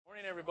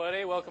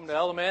Everybody, welcome to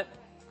Element.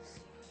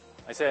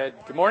 I said,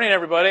 good morning,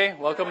 everybody.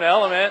 Welcome to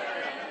Element.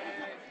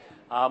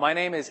 My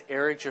name is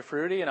Eric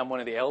Giafruti, and I'm one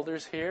of the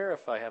elders here.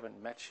 If I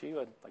haven't met you,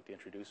 I'd like to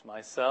introduce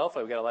myself.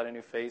 I've got a lot of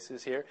new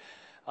faces here.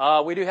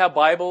 We do have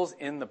Bibles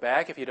in the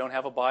back. If you don't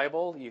have a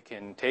Bible, you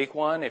can take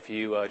one. If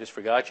you just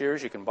forgot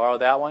yours, you can borrow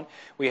that one.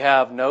 We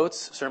have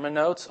notes, sermon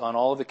notes, on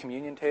all of the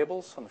communion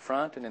tables on the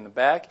front and in the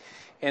back.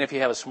 And if you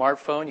have a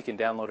smartphone, you can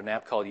download an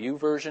app called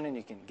YouVersion, and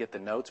you can get the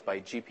notes by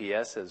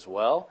GPS as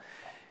well.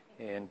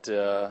 And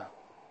I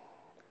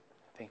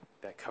think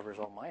that covers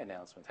all my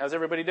announcements. How's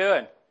everybody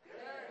doing?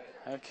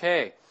 Good.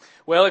 Okay.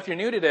 Well, if you're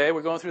new today,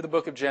 we're going through the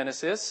book of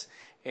Genesis,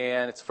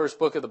 and it's the first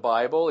book of the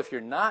Bible. If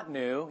you're not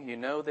new, you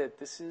know that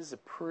this is a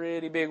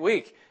pretty big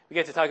week. We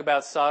get to talk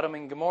about Sodom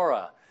and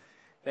Gomorrah.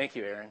 Thank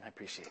you, Aaron. I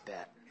appreciate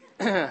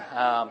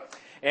that.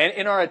 And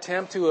in our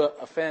attempt to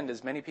offend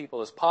as many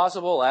people as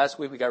possible, last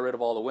week we got rid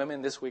of all the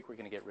women. This week we're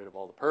going to get rid of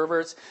all the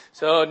perverts.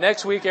 So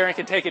next week Aaron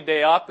can take a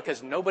day off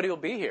because nobody will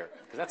be here.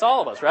 Because that's all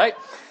of us, right?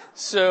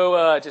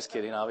 So just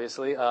kidding,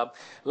 obviously.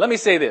 Let me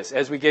say this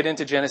as we get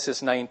into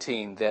Genesis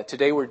 19, that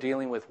today we're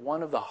dealing with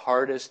one of the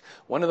hardest,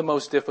 one of the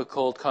most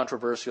difficult,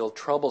 controversial,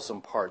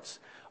 troublesome parts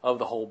of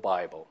the whole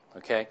Bible.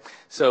 Okay?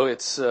 So it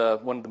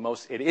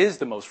is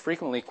the most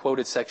frequently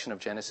quoted section of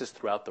Genesis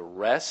throughout the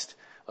rest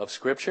of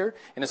Scripture,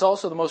 and it's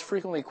also the most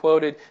frequently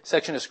quoted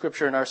section of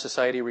Scripture in our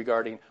society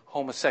regarding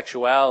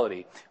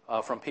homosexuality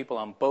from people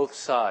on both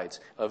sides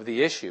of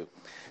the issue.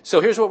 So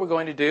here's what we're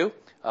going to do.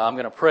 I'm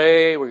going to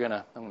pray, I'm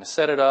going to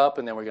set it up,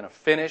 and then we're going to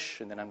finish,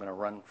 and then I'm going to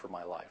run for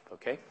my life,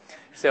 okay?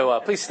 So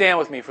please stand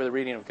with me for the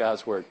reading of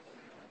God's Word.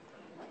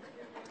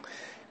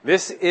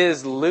 This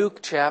is Luke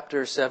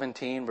chapter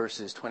 17,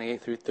 verses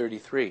 28 through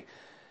 33.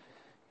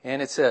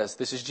 And it says,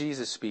 this is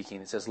Jesus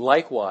speaking, it says,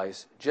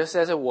 likewise, just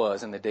as it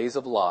was in the days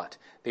of Lot,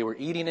 they were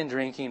eating and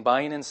drinking,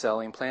 buying and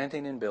selling,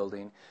 planting and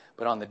building.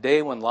 But on the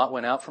day when Lot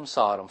went out from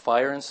Sodom,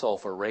 fire and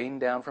sulfur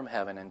rained down from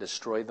heaven and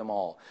destroyed them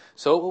all.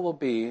 So it will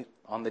be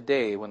on the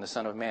day when the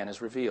Son of Man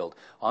is revealed.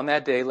 On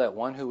that day let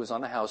one who is on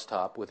the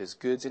housetop with his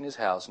goods in his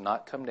house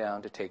not come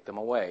down to take them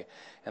away.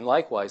 And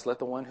likewise let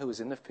the one who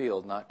is in the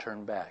field not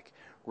turn back.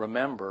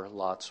 Remember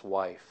Lot's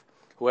wife.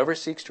 Whoever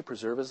seeks to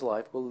preserve his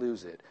life will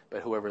lose it,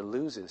 but whoever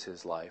loses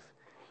his life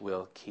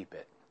will keep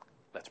it.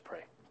 Let's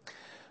pray.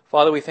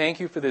 Father, we thank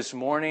you for this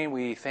morning.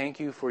 We thank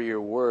you for your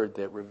word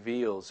that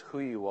reveals who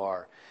you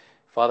are.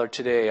 Father,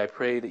 today I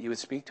pray that you would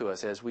speak to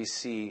us as we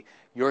see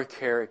your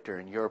character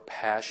and your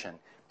passion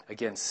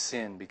against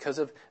sin because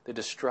of the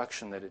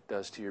destruction that it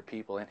does to your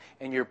people,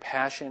 and your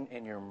passion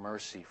and your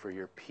mercy for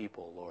your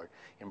people, Lord,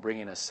 in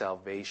bringing us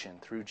salvation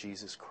through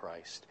Jesus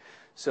Christ.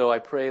 So I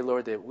pray,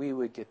 Lord, that we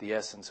would get the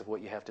essence of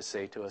what you have to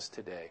say to us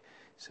today.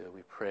 So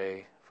we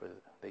pray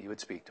that you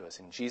would speak to us.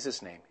 In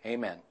Jesus' name,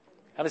 amen.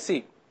 Have a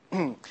seat.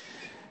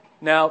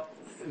 Now,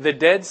 the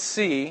Dead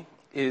Sea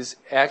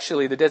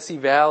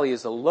Valley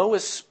is the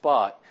lowest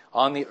spot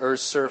on the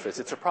Earth's surface.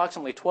 It's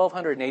approximately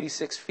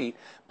 1,286 feet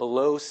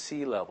below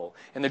sea level.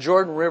 And the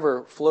Jordan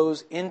River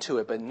flows into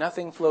it, but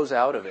nothing flows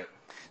out of it.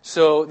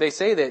 So they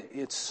say that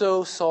it's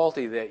so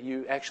salty that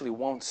you actually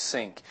won't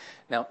sink.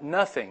 Now,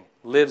 nothing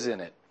lives in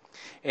it.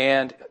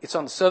 And it's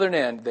on the southern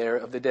end there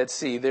of the Dead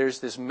Sea. There's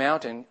this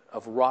mountain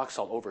of rock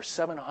salt over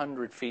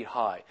 700 feet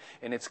high,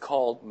 and it's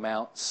called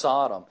Mount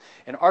Sodom.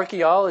 And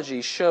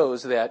archaeology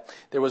shows that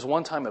there was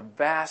one time a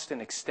vast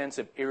and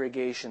extensive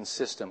irrigation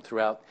system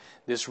throughout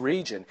this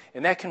region.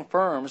 And that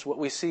confirms what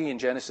we see in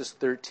Genesis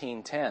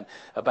 13:10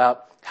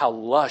 about how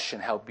lush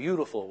and how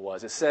beautiful it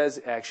was. It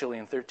says actually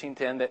in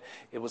 13:10 that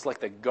it was like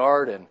the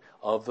garden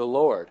of the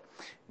Lord.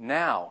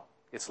 Now,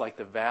 it's like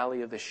the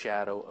valley of the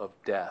shadow of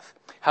death.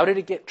 How did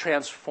it get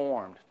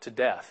transformed to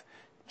death?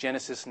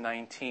 Genesis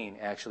 19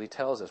 actually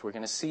tells us. We're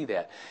going to see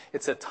that.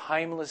 It's a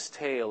timeless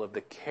tale of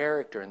the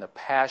character and the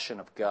passion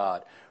of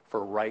God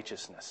for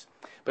righteousness.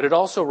 But it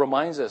also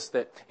reminds us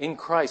that in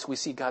Christ we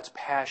see God's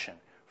passion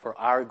for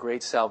our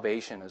great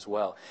salvation as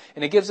well.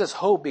 And it gives us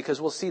hope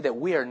because we'll see that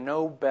we are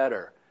no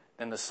better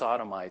than the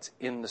Sodomites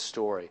in the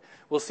story.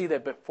 We'll see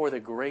that but for the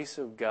grace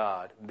of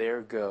God, there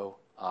go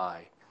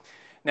I.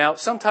 Now,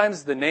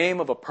 sometimes the name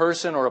of a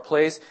person or a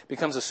place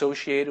becomes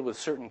associated with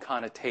certain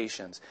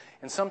connotations,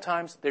 and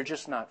sometimes they're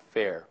just not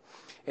fair.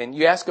 And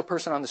you ask a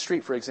person on the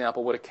street, for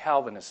example, what a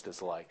Calvinist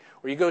is like,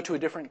 or you go to a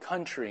different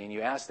country and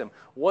you ask them,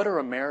 what are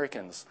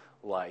Americans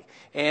like?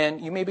 And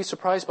you may be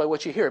surprised by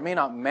what you hear. It may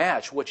not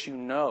match what you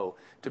know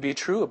to be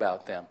true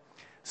about them.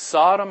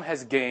 Sodom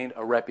has gained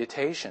a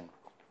reputation.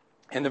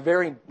 And the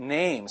very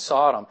name,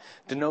 Sodom,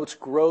 denotes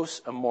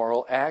gross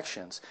immoral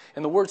actions.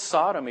 And the word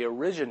sodomy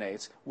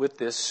originates with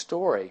this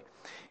story.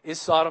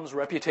 Is Sodom's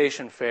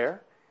reputation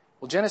fair?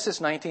 Well,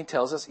 Genesis 19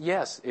 tells us,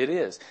 yes, it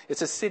is.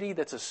 It's a city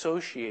that's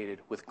associated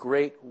with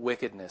great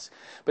wickedness.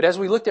 But as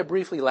we looked at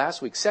briefly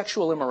last week,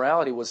 sexual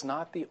immorality was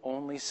not the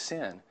only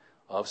sin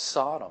of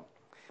Sodom.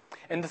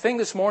 And the thing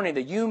this morning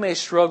that you may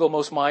struggle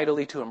most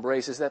mightily to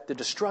embrace is that the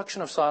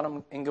destruction of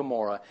Sodom and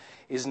Gomorrah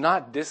is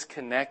not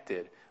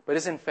disconnected, but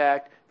is in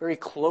fact very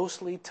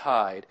closely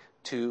tied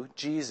to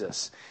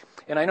Jesus.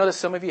 And I know that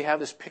some of you have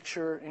this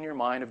picture in your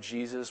mind of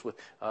Jesus with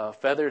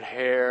feathered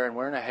hair and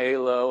wearing a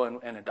halo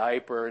and a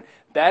diaper. And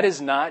that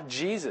is not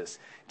Jesus.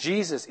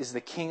 Jesus is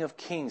the King of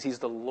Kings. He's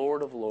the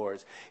Lord of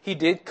Lords. He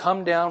did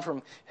come down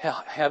from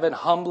heaven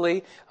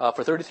humbly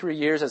for 33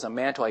 years as a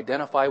man to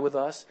identify with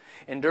us.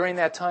 And during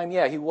that time,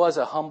 he was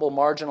a humble,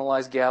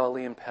 marginalized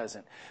Galilean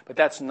peasant. But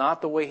that's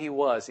not the way he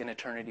was in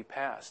eternity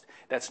past.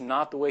 That's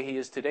not the way he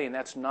is today, and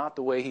that's not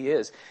the way he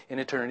is in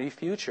eternity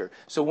future.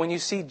 So when you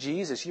see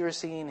Jesus, you're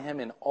seeing him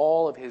in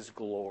all of his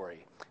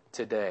glory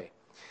today.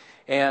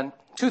 And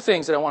two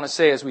things that I want to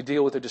say as we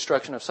deal with the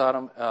destruction of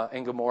Sodom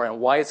and Gomorrah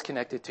and why it's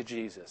connected to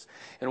Jesus.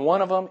 And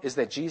one of them is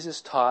that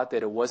Jesus taught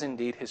that it was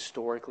indeed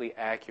historically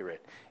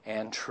accurate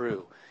and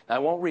true. Now, I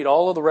won't read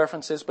all of the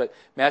references, but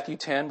Matthew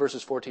 10,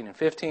 verses 14 and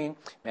 15,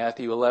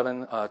 Matthew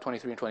 11,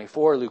 23 and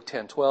 24, Luke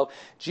 10, 12.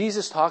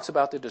 Jesus talks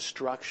about the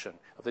destruction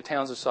of the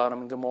towns of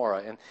Sodom and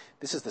Gomorrah. And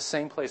this is the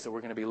same place that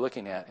we're going to be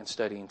looking at and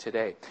studying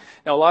today.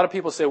 Now, a lot of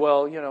people say,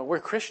 well, we're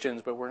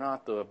Christians, but we're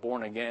not the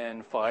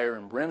born-again, fire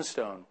and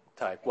brimstone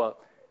type. Well,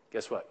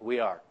 guess what? We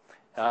are.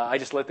 I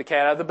just let the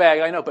cat out of the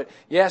bag, I know. But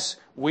yes,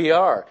 we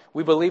are.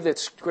 We believe that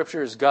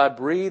Scripture is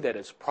God-breathed, that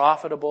it's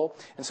profitable.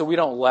 And so we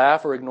don't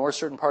laugh or ignore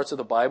certain parts of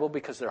the Bible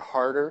because they're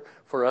harder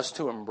for us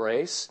to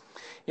embrace.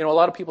 A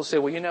lot of people say,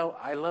 well,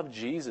 I love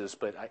Jesus,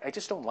 but I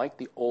just don't like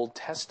the Old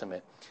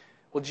Testament.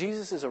 Well,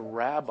 Jesus is a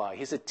rabbi.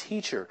 He's a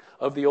teacher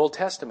of the Old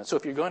Testament. So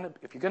if you're going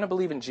to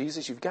believe in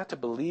Jesus, you've got to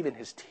believe in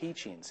his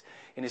teachings.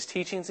 And his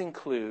teachings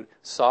include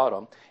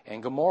Sodom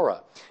and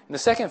Gomorrah. And the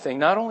second thing,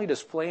 not only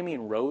does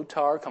flaming road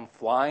tar come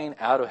flying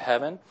out of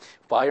heaven,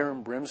 fire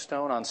and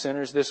brimstone on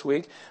sinners this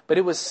week, but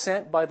it was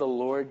sent by the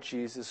Lord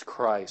Jesus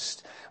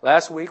Christ.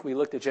 Last week we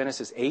looked at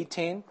Genesis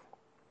 18.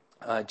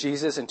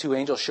 Jesus and two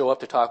angels show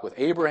up to talk with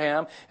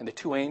Abraham, and the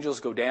two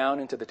angels go down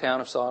into the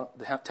towns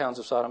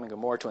of Sodom and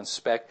Gomorrah to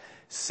inspect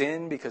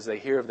sin because they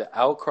hear of the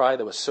outcry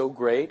that was so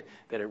great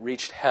that it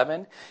reached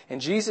heaven.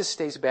 And Jesus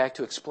stays back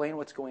to explain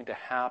what's going to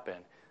happen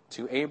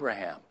to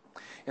Abraham.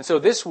 And so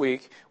this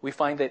week, we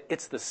find that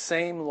it's the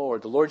same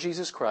Lord, the Lord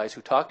Jesus Christ,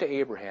 who talked to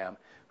Abraham,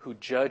 who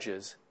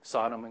judges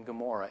Sodom and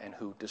Gomorrah and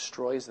who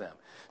destroys them.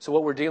 So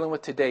what we're dealing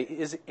with today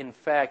is, in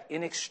fact,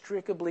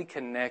 inextricably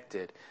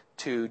connected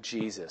to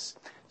Jesus.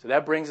 So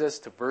that brings us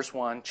to verse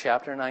 1,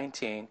 chapter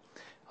 19.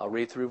 I'll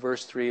read through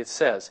verse 3. It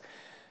says,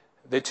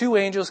 "The two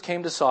angels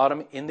came to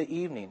Sodom in the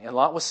evening, and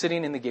Lot was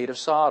sitting in the gate of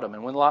Sodom.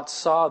 And when Lot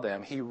saw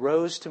them, he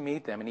rose to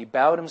meet them, and he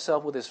bowed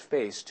himself with his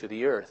face to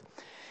the earth.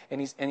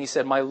 And he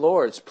said, 'My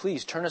lords,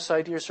 please turn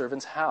aside to your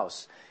servant's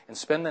house, and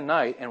spend the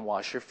night, and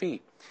wash your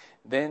feet.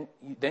 Then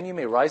you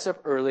may rise up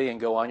early and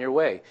go on your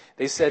way.'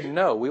 They said,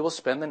 'No, we will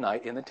spend the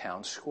night in the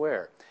town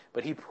square.'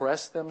 But he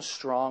pressed them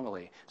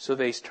strongly. So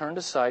they turned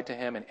aside to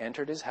him and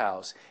entered his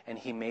house, and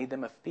he made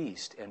them a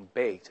feast and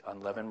baked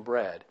unleavened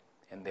bread,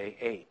 and they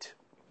ate."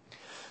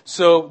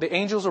 So the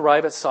angels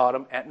arrive at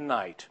Sodom at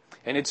night,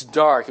 and it's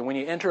dark. And when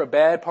you enter a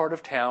bad part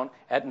of town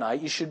at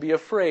night, you should be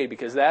afraid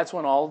because that's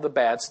when all of the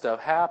bad stuff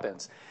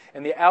happens.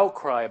 And the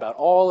outcry about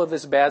all of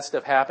this bad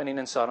stuff happening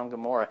in Sodom and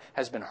Gomorrah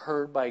has been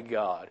heard by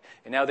God.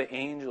 And now the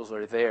angels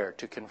are there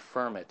to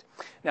confirm it.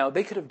 Now,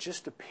 they could have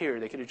just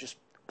appeared. They could have just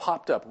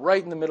popped up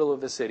right in the middle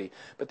of the city.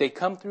 But they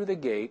come through the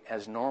gate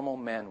as normal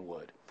men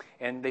would.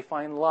 And they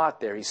find Lot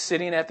there. He's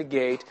sitting at the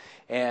gate,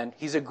 and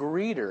he's a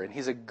greeter, and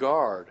he's a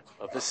guard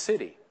of the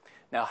city.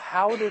 Now,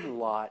 how did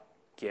Lot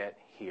get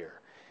here?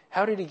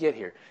 How did he get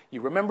here?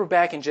 You remember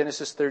back in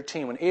Genesis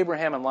 13 when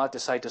Abraham and Lot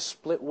decided to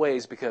split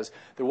ways because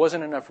there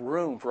wasn't enough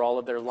room for all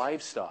of their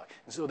livestock.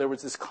 And so there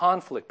was this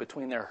conflict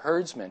between their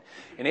herdsmen.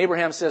 And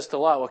Abraham says to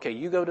Lot, okay,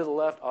 you go to the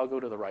left, I'll go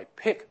to the right.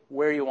 Pick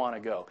where you want to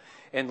go.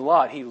 And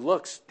Lot, he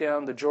looks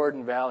down the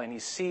Jordan Valley and he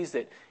sees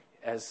that,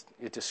 as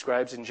it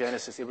describes in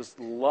Genesis, it was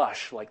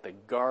lush like the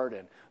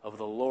garden of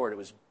the Lord. It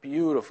was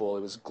beautiful.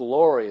 It was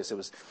glorious. It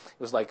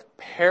was like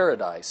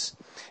paradise.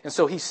 And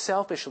so he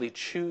selfishly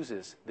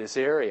chooses this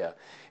area.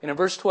 And in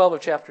verse 12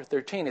 of chapter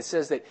 13, it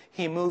says that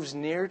he moves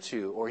near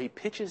to, or he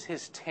pitches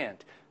his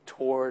tent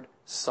toward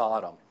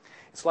Sodom.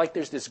 It's like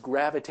there's this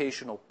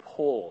gravitational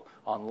pull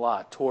on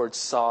Lot towards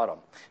Sodom.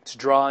 It's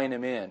drawing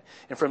him in.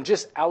 And from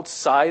just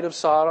outside of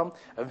Sodom,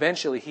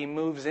 eventually he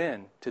moves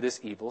in to this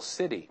evil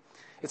city.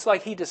 It's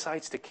like he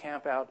decides to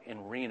camp out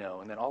in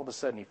Reno, and then all of a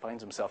sudden he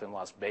finds himself in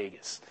Las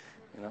Vegas.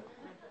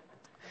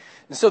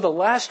 And so the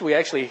last we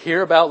actually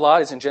hear about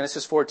Lot is in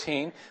Genesis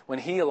 14, when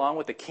he, along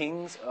with the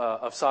kings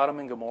of Sodom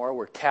and Gomorrah,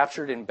 were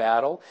captured in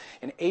battle,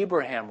 and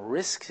Abraham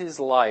risks his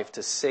life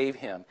to save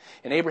him.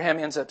 And Abraham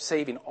ends up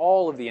saving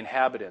all of the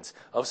inhabitants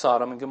of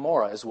Sodom and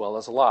Gomorrah, as well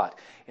as Lot.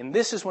 And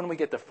this is when we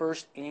get the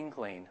first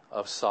inkling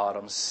of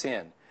Sodom's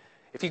sin.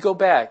 If you go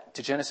back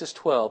to Genesis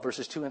 12,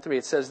 verses 2 and 3,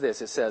 it says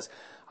this. It says,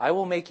 "I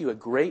will make you a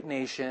great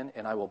nation,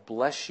 and I will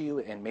bless you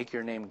and make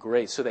your name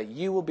great, so that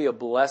you will be a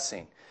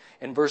blessing."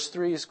 And verse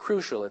 3 is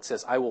crucial. It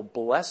says, "I will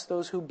bless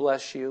those who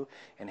bless you,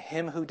 and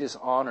him who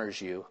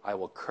dishonors you I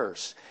will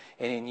curse.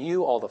 And in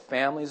you all the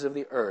families of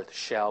the earth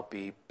shall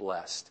be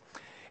blessed."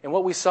 And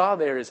what we saw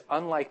there is,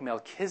 unlike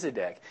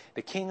Melchizedek,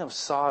 the king of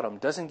Sodom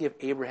doesn't give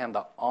Abraham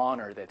the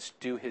honor that's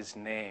due his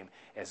name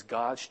as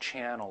God's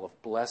channel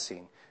of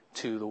blessing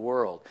to the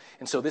world.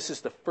 And so this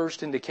is the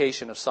first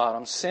indication of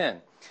Sodom's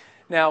sin.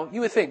 Now,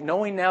 you would think,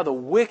 knowing now the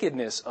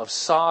wickedness of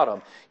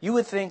Sodom, you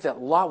would think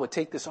that Lot would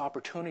take this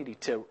opportunity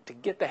to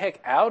get the heck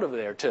out of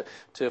there,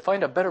 to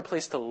find a better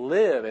place to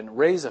live and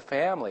raise a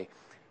family.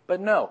 But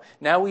no,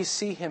 now we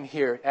see him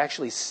here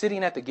actually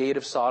sitting at the gate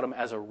of Sodom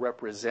as a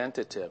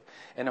representative,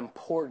 an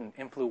important,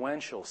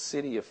 influential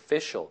city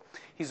official.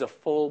 He's a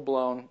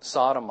full-blown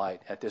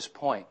Sodomite at this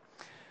point.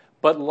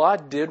 But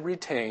Lot did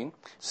retain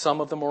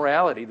some of the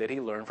morality that he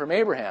learned from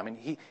Abraham. And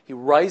he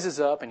rises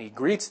up and he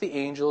greets the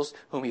angels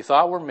whom he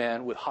thought were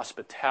men with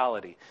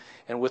hospitality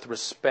and with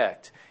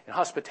respect. And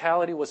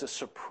hospitality was a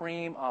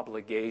supreme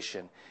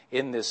obligation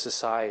in this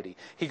society.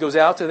 He goes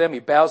out to them, he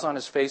bows on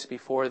his face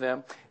before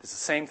them. It's the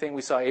same thing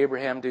we saw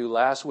Abraham do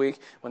last week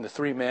when the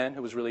three men,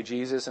 who was really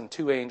Jesus, and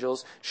two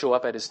angels show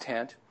up at his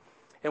tent.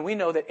 And we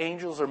know that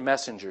angels are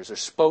messengers, they're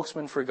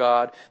spokesmen for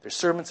God, they're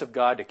servants of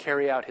God to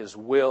carry out his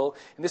will.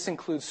 And this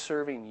includes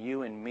serving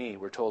you and me,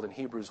 we're told in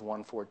Hebrews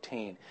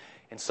 1:14.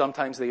 And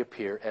sometimes they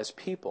appear as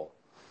people.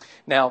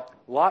 Now,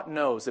 Lot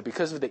knows that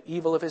because of the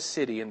evil of his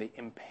city and the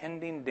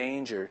impending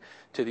danger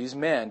to these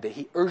men, that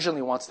he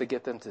urgently wants to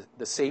get them to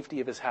the safety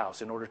of his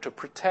house in order to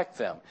protect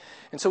them.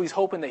 And so he's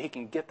hoping that he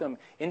can get them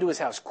into his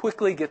house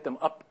quickly, get them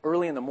up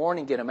early in the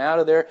morning, get them out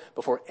of there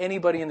before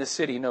anybody in the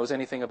city knows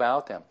anything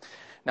about them.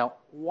 Now,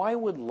 why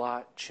would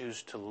Lot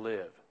choose to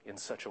live in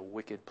such a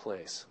wicked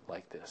place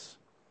like this?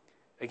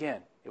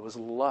 Again, it was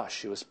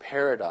lush, it was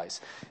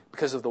paradise,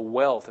 because of the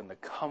wealth and the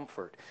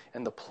comfort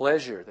and the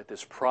pleasure that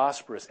this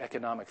prosperous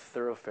economic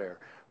thoroughfare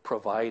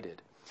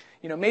provided.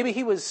 You know, maybe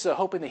he was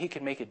hoping that he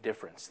could make a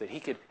difference, that he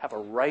could have a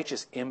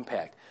righteous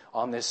impact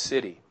on this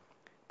city.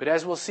 But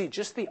as we'll see,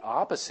 just the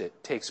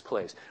opposite takes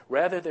place.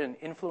 Rather than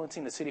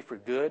influencing the city for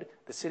good,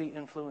 the city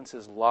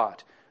influences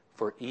Lot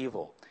for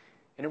evil.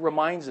 And it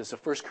reminds us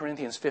of 1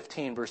 Corinthians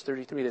 15, verse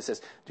 33, that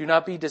says, "Do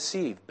not be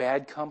deceived.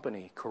 Bad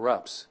company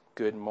corrupts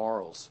good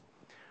morals."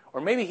 Or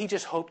maybe he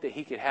just hoped that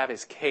he could have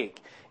his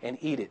cake and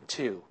eat it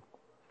too.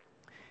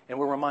 And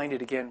we're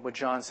reminded again what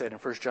John said in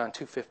 1 John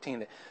 2:15,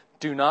 that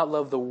do not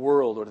love the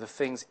world or the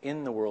things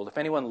in the world. If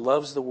anyone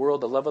loves the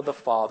world, the love of the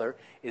Father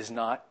is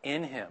not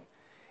in him.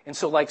 And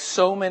so like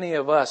so many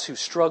of us who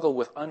struggle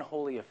with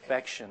unholy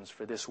affections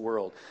for this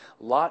world,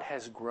 Lot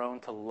has grown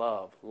to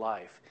love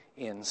life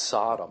in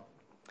Sodom.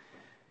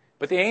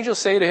 But the angels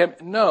say to him,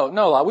 no,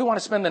 Lot, we want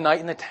to spend the night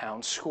in the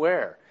town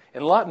square.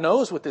 And Lot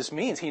knows what this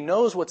means. He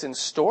knows what's in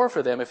store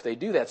for them if they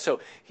do that.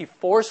 So he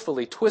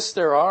forcefully twists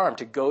their arm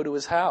to go to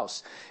his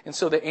house. And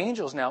so the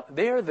angels now,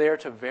 they're there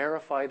to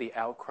verify the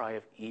outcry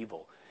of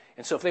evil.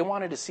 And so if they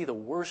wanted to see the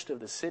worst of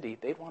the city,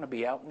 they'd want to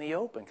be out in the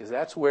open, because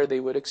that's where they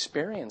would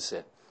experience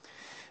it.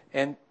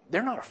 And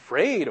they're not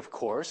afraid, of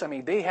course. I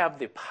mean, they have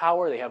the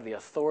power, they have the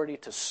authority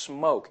to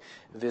smoke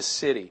this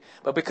city.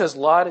 But because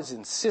Lot is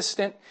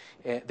insistent,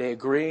 they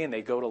agree and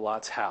they go to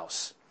Lot's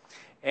house.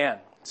 And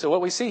so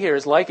what we see here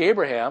is, like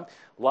Abraham,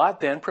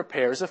 Lot then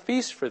prepares a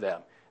feast for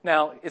them.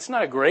 Now, it's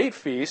not a great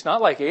feast,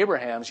 not like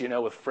Abraham's,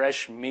 with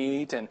fresh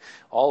meat and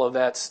all of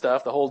that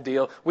stuff, the whole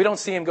deal. We don't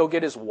see him go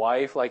get his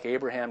wife like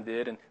Abraham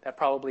did, and that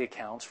probably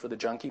accounts for the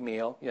junky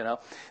meal,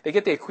 They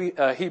get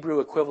the Hebrew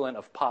equivalent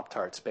of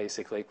Pop-Tarts,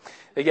 basically.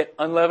 They get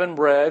unleavened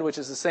bread, which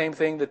is the same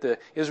thing that the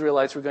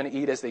Israelites were going to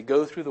eat as they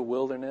go through the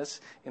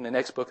wilderness in the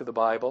next book of the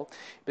Bible.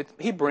 But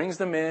he brings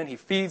them in, he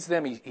feeds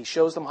them, he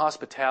shows them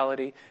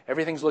hospitality.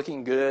 Everything's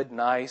looking good,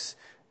 nice.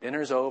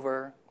 Dinner's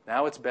over.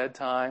 Now it's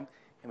bedtime.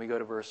 And we go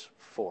to verse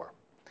 4.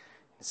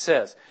 It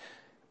says,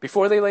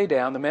 "Before they lay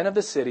down, the men of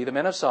the city, the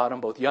men of Sodom,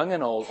 both young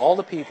and old, all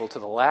the people to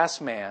the last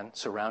man,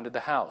 surrounded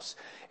the house.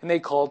 And they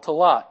called to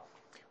Lot,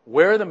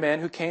 'Where are the men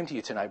who came to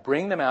you tonight?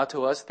 Bring them out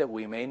to us that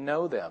we may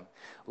know them.'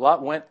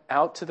 Lot went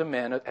out to the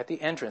men at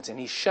the entrance, and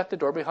he shut the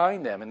door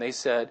behind them. And they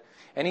said,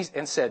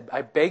 and said,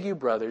 'I beg you,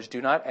 brothers,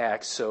 do not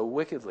act so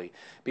wickedly.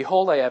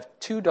 Behold, I have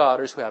 2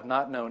 daughters who have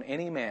not known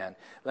any man.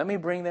 Let me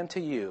bring them to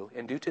you,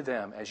 and do to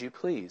them as you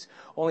please.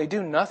 Only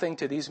do nothing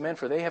to these men,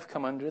 for they have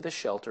come under the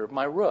shelter of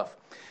my roof.'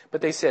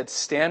 But they said,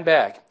 'Stand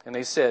back.' And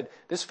they said,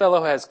 'This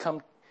fellow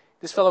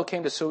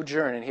came to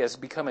sojourn, and he has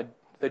become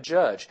the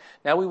judge.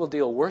 Now we will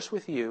deal worse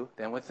with you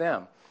than with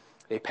them.'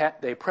 They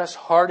pressed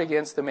hard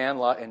against the man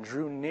Lot and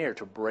drew near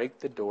to break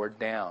the door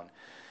down.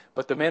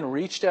 But the men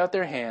reached out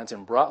their hands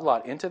and brought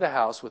Lot into the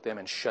house with them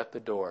and shut the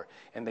door.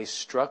 And they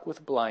struck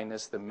with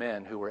blindness the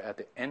men who were at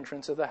the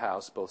entrance of the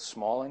house, both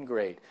small and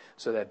great,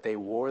 so that they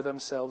wore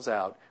themselves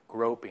out,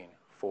 groping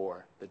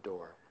for the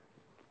door."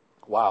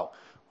 Wow,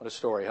 what a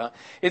story, huh?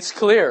 It's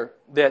clear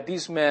that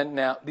these men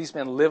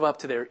live up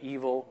to their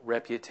evil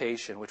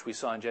reputation, which we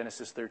saw in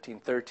Genesis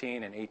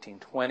 13:13 and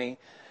 18:20.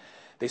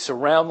 They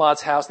surround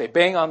Lot's house. They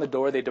bang on the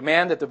door. They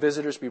demand that the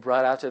visitors be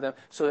brought out to them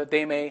so that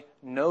they may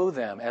know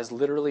them, as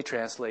literally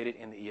translated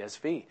in the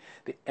ESV.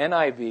 The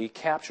NIV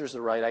captures the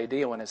right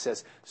idea when it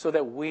says, so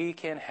that we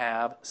can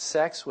have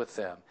sex with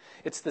them.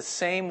 It's the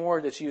same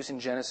word that's used in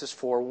Genesis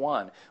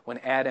 4:1 when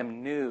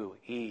Adam knew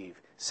Eve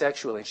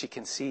sexually and she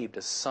conceived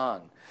a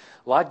son.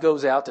 Lot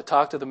goes out to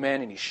talk to the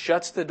men and he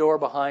shuts the door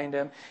behind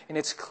him, and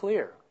it's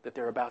clear that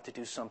they're about to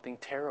do something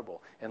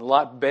terrible. And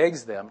Lot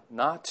begs them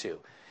not to.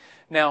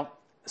 Now,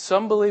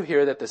 some believe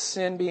here that the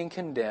sin being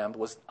condemned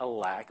was a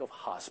lack of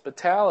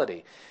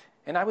hospitality.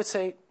 And I would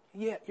say,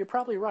 yeah, you're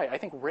probably right. I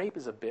think rape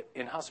is a bit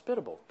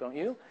inhospitable, don't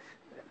you?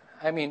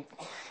 I mean,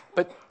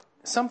 but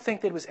some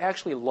think that it was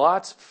actually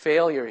Lot's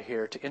failure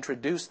here to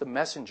introduce the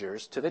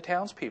messengers to the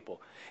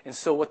townspeople. And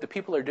so what the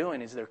people are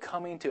doing is they're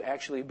coming to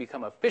actually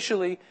become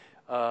officially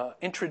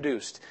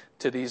introduced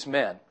to these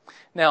men.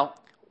 Now,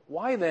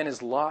 why then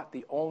is Lot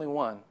the only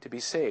one to be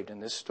saved in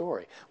this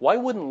story? Why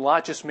wouldn't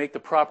Lot just make the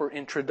proper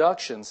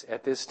introductions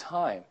at this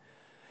time?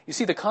 You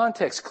see, the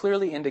context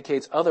clearly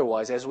indicates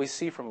otherwise, as we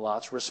see from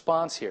Lot's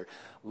response here.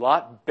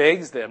 Lot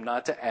begs them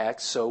not to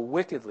act so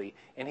wickedly,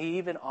 and he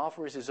even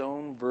offers his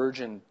own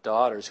virgin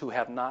daughters who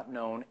have not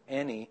known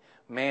any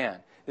man.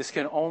 This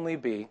can only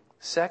be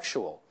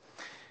sexual.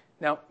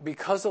 Now,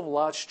 because of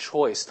Lot's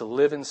choice to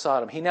live in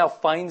Sodom, he now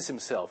finds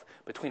himself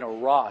between a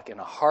rock and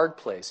a hard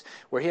place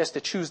where he has to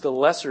choose the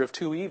lesser of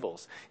two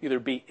evils, either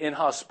be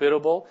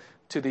inhospitable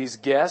to these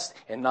guests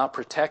and not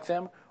protect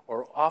them,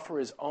 or offer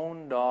his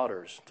own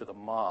daughters to the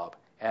mob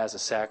as a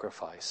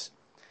sacrifice.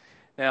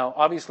 Now,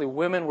 obviously,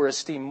 women were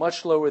esteemed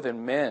much lower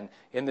than men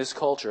in this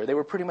culture. They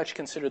were pretty much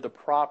considered the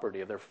property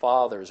of their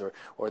fathers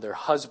or their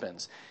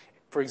husbands.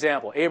 For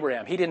example,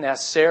 Abraham, he didn't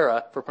ask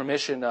Sarah for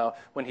permission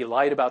when he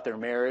lied about their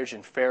marriage,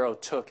 and Pharaoh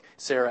took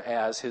Sarah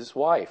as his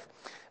wife.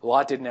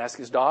 Lot didn't ask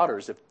his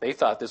daughters if they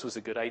thought this was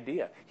a good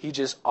idea. He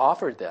just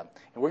offered them.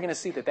 And we're going to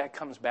see that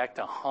comes back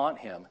to haunt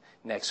him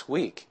next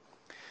week.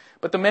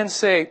 But the men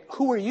say,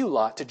 who are you,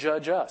 Lot, to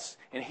judge us?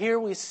 And here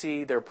we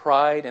see their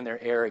pride and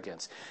their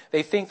arrogance.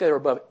 They think they're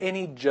above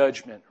any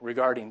judgment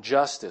regarding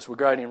justice,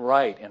 regarding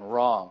right and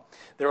wrong.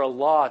 They're a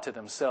law to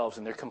themselves,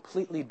 and they're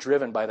completely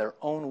driven by their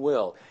own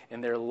will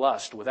and their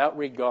lust without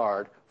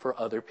regard for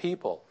other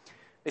people.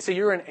 They say,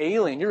 you're an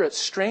alien, you're a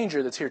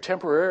stranger that's here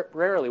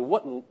temporarily.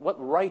 What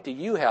right do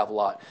you have,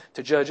 Lot,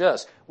 to judge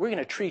us? We're going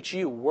to treat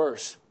you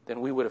worse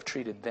than we would have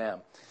treated them.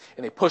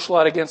 And they push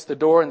Lot against the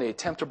door and they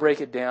attempt to break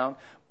it down.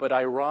 But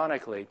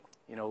ironically,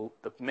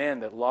 the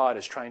men that Lot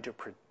is trying to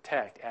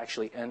protect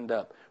actually end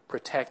up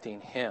protecting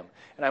him.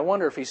 And I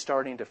wonder if he's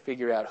starting to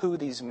figure out who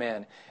these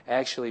men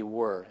actually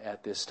were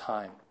at this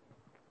time.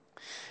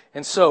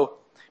 And so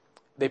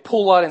they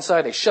pull Lot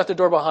inside, they shut the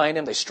door behind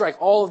him, they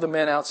strike all of the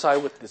men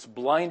outside with this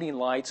blinding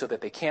light so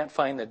that they can't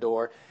find the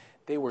door.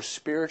 They were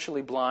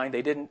spiritually blind.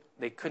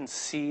 They couldn't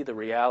see the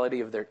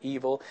reality of their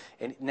evil,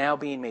 and now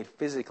being made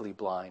physically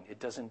blind, it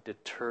doesn't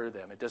deter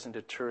them. It doesn't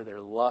deter their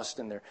lust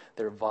and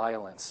their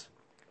violence.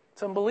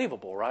 It's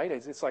unbelievable, right?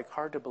 It's like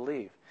hard to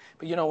believe.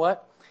 But you know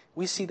what?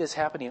 We see this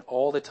happening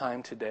all the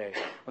time today.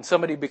 When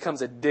somebody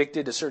becomes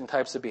addicted to certain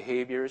types of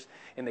behaviors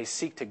and they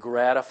seek to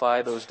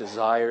gratify those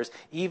desires,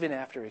 even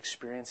after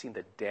experiencing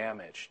the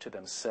damage to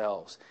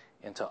themselves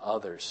and to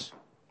others.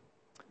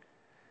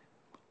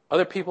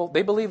 Other people,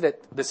 they believe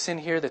that the sin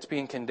here that's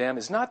being condemned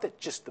is not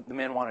that just the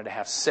men wanted to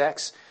have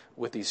sex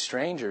with these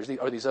strangers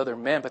or these other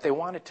men, but they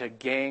wanted to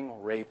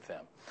gang rape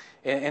them.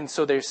 And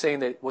so they're saying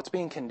that what's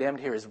being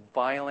condemned here is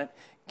violent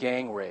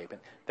gang rape.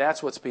 And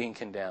that's what's being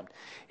condemned.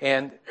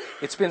 And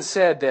it's been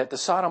said that the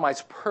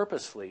Sodomites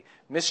purposely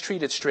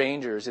mistreated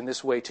strangers in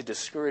this way to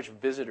discourage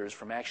visitors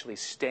from actually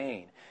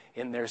staying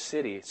in their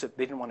city. So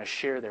they didn't want to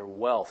share their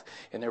wealth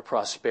and their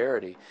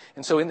prosperity.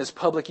 And so in this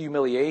public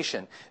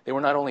humiliation, they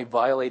were not only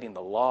violating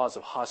the laws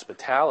of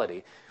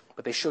hospitality,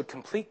 but they showed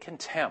complete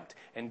contempt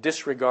and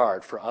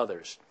disregard for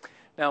others.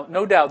 Now,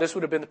 no doubt this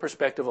would have been the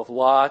perspective of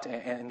Lot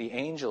and the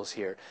angels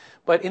here.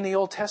 But in the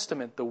Old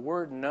Testament, the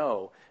word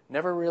no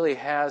never really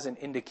has an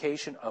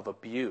indication of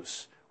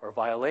abuse or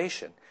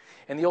violation.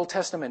 And the Old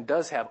Testament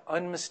does have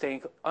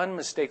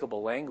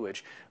unmistakable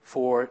language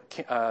for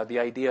the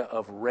idea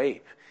of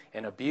rape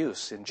and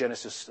abuse. In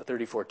Genesis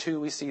 34:2,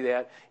 we see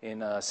that. In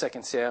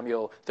 2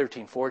 Samuel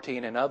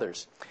 13:14 and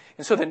others.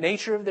 And so the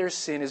nature of their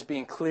sin is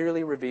being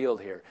clearly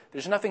revealed here.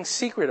 There's nothing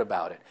secret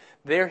about it.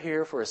 They're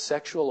here for a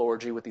sexual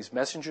orgy with these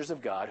messengers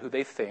of God who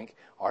they think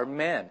are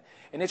men.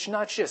 And it's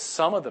not just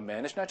some of the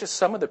men. It's not just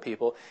some of the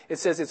people. It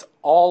says it's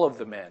all of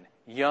the men,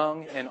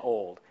 young and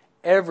old.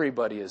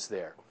 Everybody is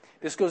there.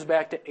 This goes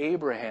back to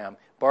Abraham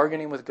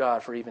bargaining with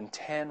God for even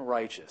 10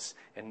 righteous,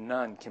 and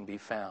none can be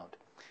found.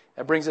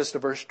 That brings us to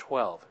verse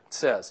 12. It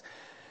says,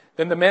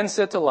 Then the men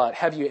said to Lot,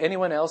 Have you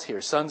anyone else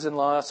here,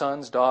 sons-in-law,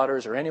 sons,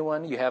 daughters, or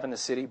anyone you have in the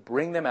city?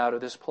 Bring them out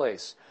of this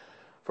place.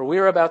 For we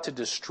are about to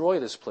destroy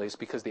this place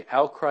because the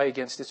outcry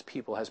against its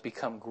people has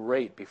become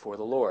great before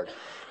the Lord.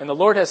 And the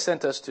Lord has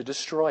sent us to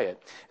destroy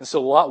it. And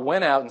so Lot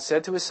went out and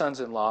said to his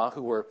sons-in-law,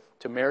 who were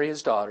to marry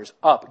his daughters.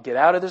 Up, get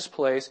out of this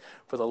place,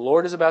 for the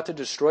Lord is about to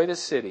destroy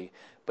this city.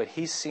 But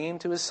he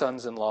seemed to his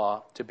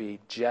sons-in-law to be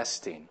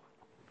jesting.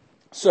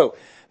 So,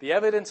 the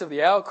evidence of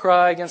the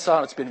outcry against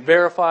Sodom, it's been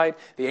verified.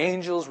 The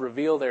angels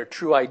reveal their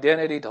true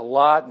identity to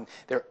Lot, and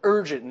they're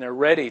urgent and they're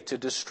ready to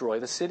destroy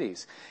the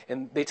cities.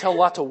 And they tell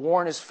Lot to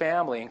warn his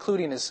family,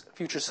 including his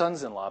future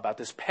sons-in-law, about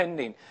this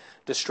pending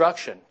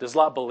destruction. Does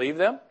Lot believe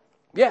them?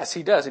 Yes,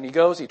 he does. And he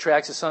goes, he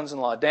tracks his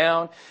sons-in-law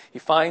down, he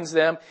finds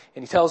them,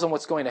 and he tells them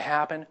what's going to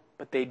happen,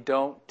 but they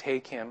don't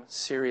take him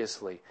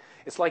seriously.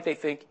 It's like they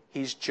think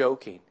he's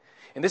joking.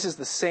 And this is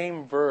the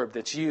same verb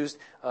that's used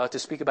to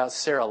speak about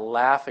Sarah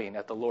laughing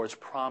at the Lord's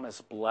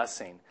promised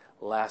blessing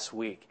last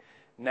week.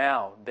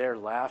 Now they're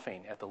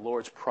laughing at the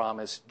Lord's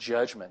promised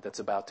judgment that's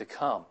about to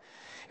come.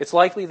 It's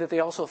likely that they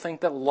also think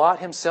that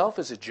Lot himself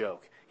is a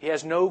joke. He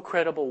has no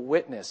credible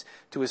witness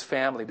to his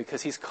family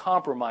because he's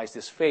compromised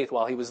his faith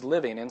while he was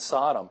living in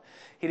Sodom.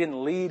 He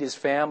didn't lead his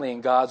family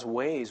in God's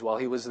ways while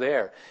he was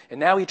there. And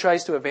now he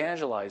tries to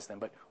evangelize them.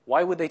 But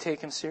why would they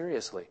take him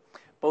seriously?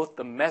 Both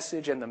the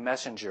message and the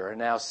messenger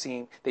now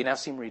seem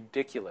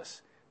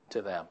ridiculous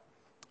to them.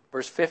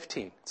 Verse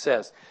 15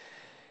 says,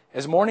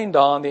 As morning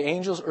dawned, the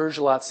angels urged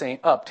Lot, saying,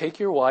 Up, take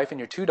your wife and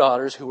your 2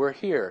 daughters who are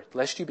here,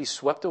 lest you be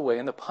swept away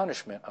in the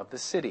punishment of the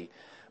city.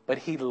 But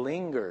he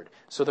lingered.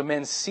 So the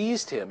men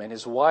seized him and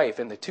his wife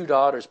and the 2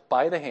 daughters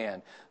by the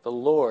hand, the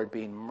Lord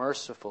being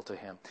merciful to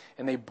him.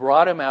 And they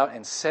brought him out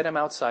and set him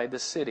outside the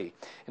city.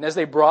 And as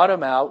they brought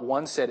him out,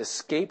 one said,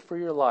 Escape for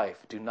your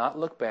life. Do not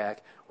look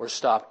back or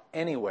stop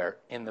anywhere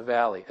in the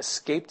valley.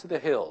 Escape to the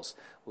hills,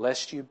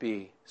 lest you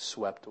be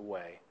swept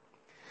away.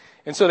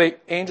 And so the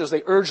angels,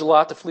 they urge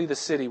Lot to flee the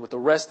city with the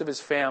rest of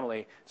his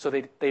family so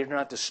they're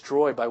not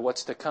destroyed by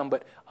what's to come.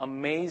 But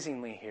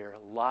amazingly here,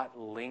 Lot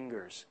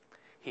lingers.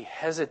 He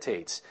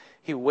hesitates.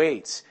 He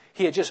waits.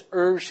 He had just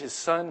urged his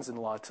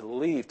sons-in-law to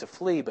leave, to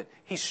flee, but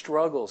he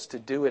struggles to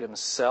do it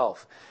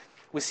himself.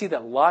 We see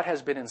that Lot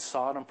has been in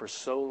Sodom for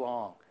so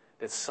long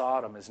that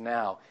Sodom is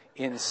now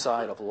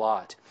inside of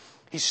Lot.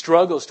 He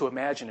struggles to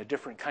imagine a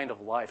different kind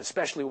of life,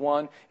 especially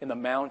one in the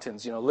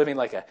mountains, living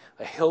like a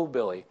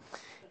hillbilly.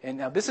 And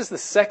now this is the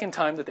second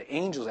time that the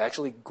angels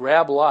actually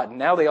grab Lot. And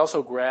now they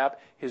also grab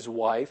his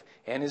wife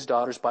and his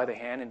daughters by the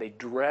hand, and they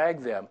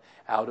drag them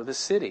out of the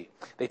city.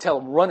 They tell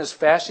them, run as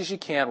fast as you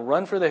can,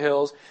 run for the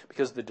hills,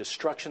 because the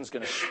destruction is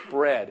going to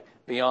spread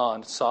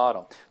beyond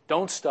Sodom.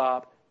 Don't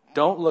stop.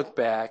 Don't look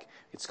back.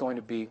 It's going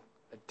to be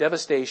a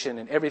devastation,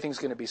 and everything's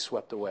going to be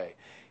swept away.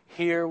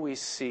 Here we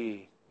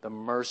see the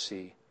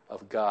mercy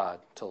of God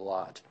to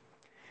Lot.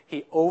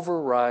 He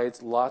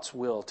overrides Lot's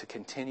will to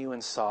continue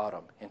in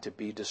Sodom and to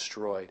be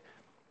destroyed.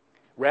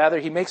 Rather,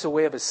 he makes a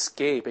way of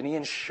escape, and he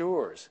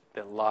ensures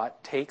that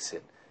Lot takes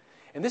it.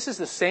 And this is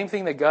the same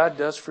thing that God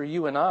does for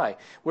you and I.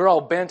 We're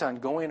all bent on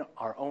going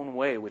our own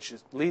way, which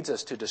leads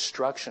us to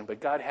destruction. But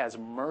God has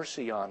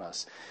mercy on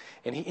us,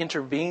 and he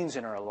intervenes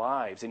in our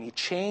lives, and he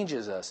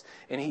changes us,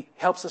 and he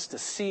helps us to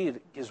see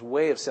his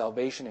way of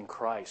salvation in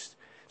Christ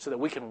so that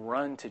we can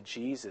run to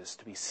Jesus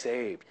to be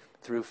saved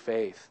through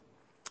faith.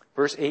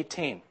 Verse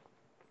 18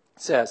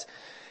 says,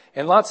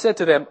 And Lot said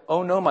to them,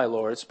 O no, my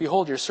lords,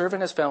 behold, your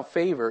servant has found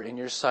favor in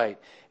your sight,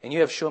 and you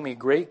have shown me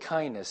great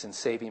kindness in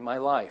saving my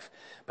life.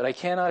 But I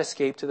cannot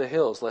escape to the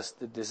hills, lest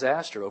the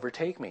disaster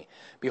overtake me.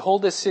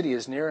 Behold, this city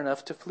is near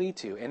enough to flee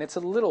to, and it's a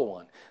little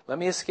one. Let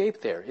me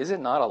escape there. Is it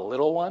not a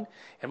little one?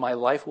 And my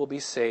life will be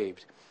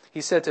saved.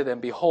 He said to them,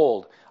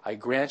 Behold, I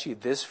grant you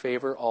this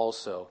favor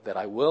also, that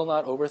I will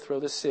not overthrow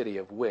the city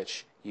of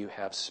which you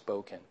have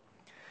spoken.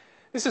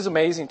 This is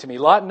amazing to me.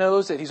 Lot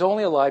knows that he's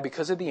only alive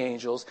because of the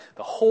angels.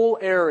 The whole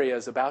area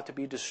is about to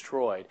be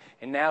destroyed.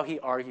 And now he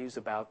argues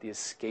about the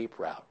escape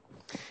route.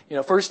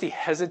 First he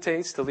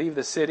hesitates to leave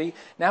the city.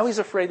 Now he's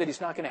afraid that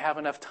he's not going to have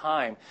enough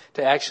time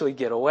to actually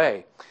get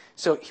away.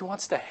 So he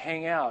wants to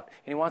hang out,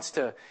 and he wants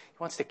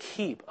to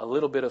keep a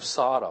little bit of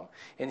Sodom.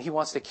 And he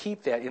wants to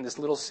keep that in this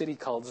little city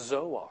called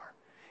Zoar.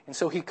 And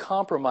so he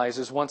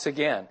compromises once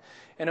again.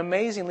 And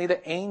amazingly,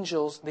 the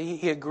angels,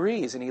 he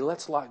agrees, and he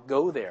lets Lot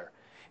go there.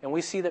 And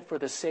we see that for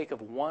the sake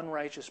of one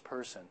righteous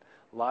person,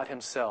 Lot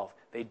himself,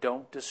 they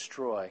don't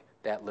destroy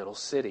that little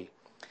city.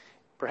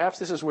 Perhaps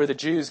this is where the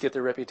Jews get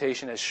their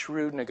reputation as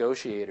shrewd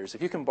negotiators.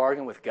 If you can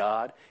bargain with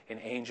God and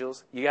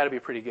angels, you got to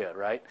be pretty good,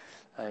 right?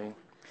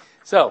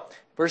 So,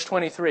 verse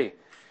 23,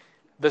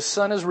 the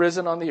sun has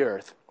risen on the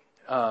earth.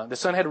 The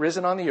sun had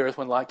risen on the earth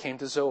when Lot came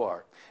to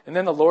Zoar. And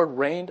then the Lord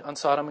rained on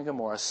Sodom and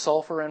Gomorrah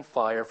sulfur and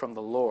fire from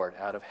the Lord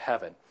out of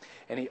heaven.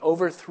 And he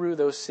overthrew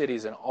those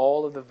cities and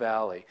all of the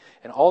valley,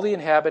 and all the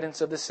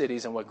inhabitants of the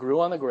cities and what grew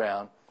on the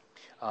ground.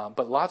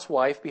 But Lot's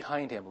wife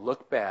behind him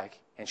looked back,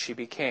 and she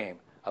became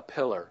a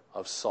pillar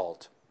of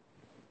salt.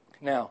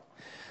 Now,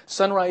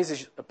 sunrise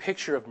is a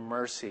picture of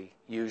mercy,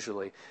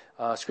 usually.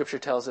 Scripture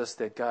tells us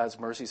that God's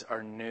mercies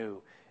are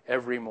new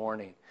every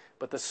morning.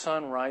 But the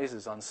sun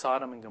rises on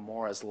Sodom and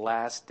Gomorrah's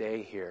last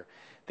day here.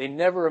 They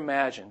never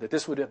imagined that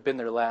this would have been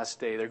their last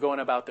day. They're going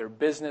about their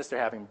business. They're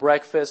having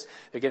breakfast.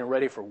 They're getting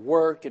ready for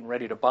work, getting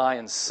ready to buy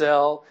and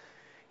sell.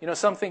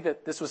 Some think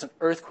that this was an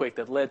earthquake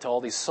that led to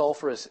all these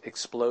sulfurous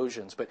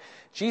explosions. But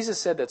Jesus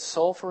said that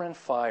sulfur and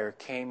fire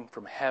came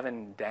from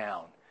heaven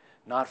down,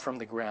 not from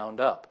the ground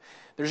up.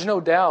 There's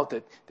no doubt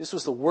that this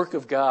was the work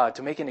of God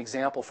to make an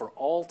example for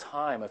all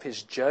time of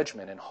his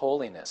judgment and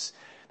holiness.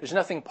 There's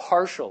nothing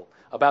partial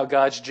about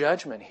God's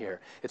judgment here.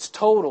 It's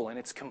total and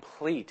it's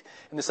complete.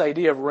 And this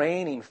idea of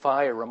raining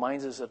fire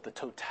reminds us of the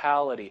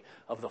totality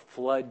of the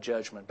flood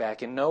judgment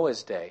back in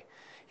Noah's day.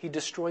 He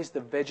destroys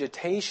the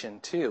vegetation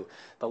too,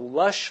 the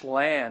lush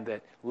land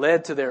that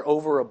led to their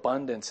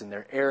overabundance and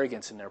their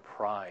arrogance and their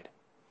pride.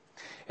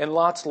 And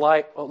Lot's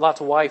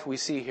wife we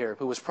see here,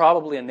 who was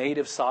probably a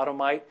native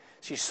Sodomite,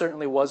 she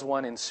certainly was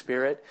one in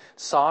spirit.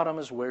 Sodom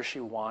is where she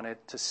wanted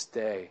to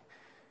stay.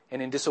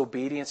 And in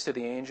disobedience to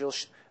the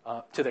angels,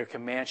 to their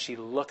command, she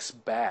looks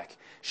back.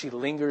 She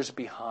lingers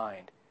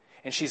behind.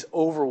 And she's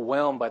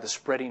overwhelmed by the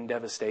spreading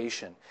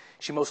devastation.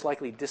 She most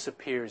likely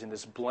disappears in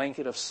this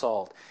blanket of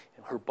salt,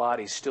 and her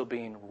body still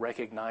being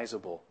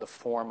recognizable, the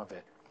form of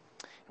it.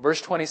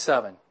 Verse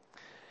 27,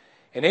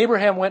 and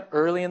Abraham went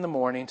early in the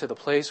morning to the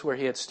place where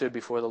he had stood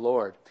before the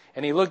Lord.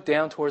 And he looked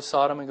down toward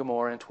Sodom and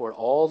Gomorrah and toward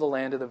all the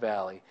land of the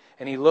valley.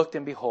 And he looked,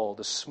 and behold,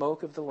 the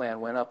smoke of the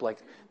land went up like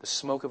the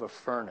smoke of a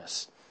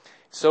furnace.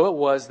 So it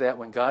was that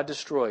when God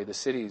destroyed the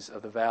cities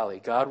of the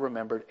valley, God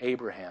remembered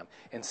Abraham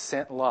and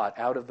sent Lot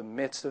out of the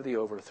midst of the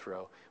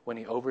overthrow when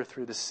he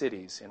overthrew the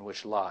cities in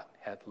which Lot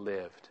had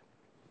lived.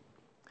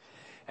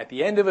 At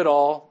the end of it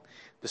all,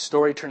 the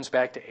story turns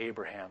back to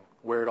Abraham,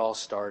 where it all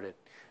started.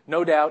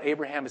 No doubt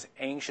Abraham is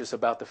anxious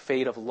about the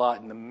fate of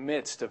Lot in the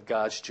midst of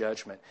God's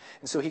judgment.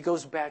 And so he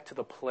goes back to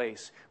the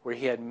place where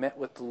he had met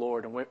with the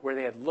Lord and where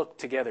they had looked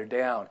together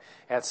down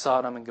at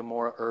Sodom and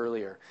Gomorrah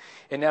earlier.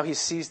 And now he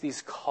sees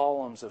these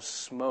columns of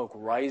smoke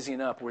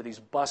rising up where these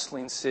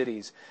bustling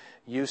cities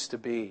used to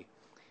be.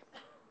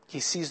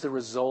 He sees the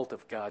result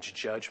of God's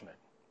judgment,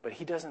 but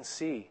he doesn't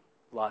see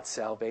Lot's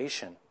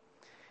salvation.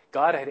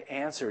 God had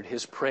answered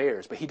his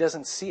prayers, but he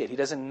doesn't see it. He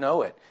doesn't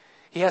know it.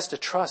 He has to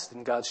trust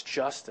in God's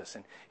justice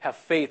and have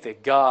faith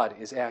that God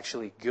is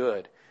actually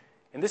good.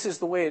 And this is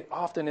the way it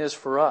often is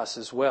for us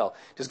as well.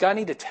 Does God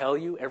need to tell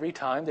you every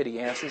time that he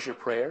answers your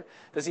prayer?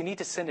 Does he need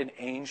to send an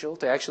angel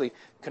to actually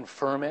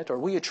confirm it? Or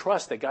will you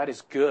trust that God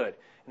is good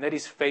and that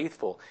he's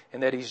faithful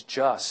and that he's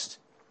just?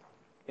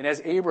 And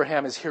as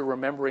Abraham is here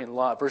remembering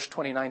Lot, verse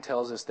 29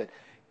 tells us that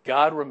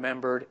God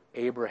remembered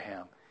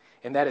Abraham.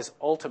 And that is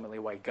ultimately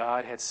why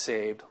God had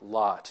saved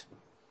Lot.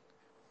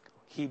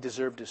 He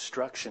deserved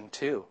destruction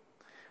too.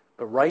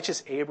 But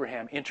righteous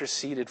Abraham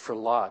interceded for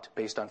Lot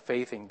based on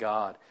faith in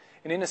God.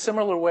 And in a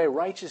similar way,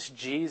 righteous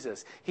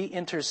Jesus, he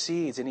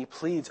intercedes and he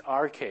pleads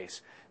our case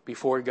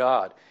before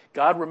God.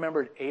 God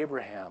remembered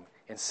Abraham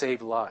and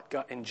saved Lot.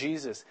 And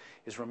Jesus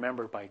is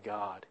remembered by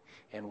God,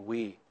 and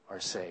we are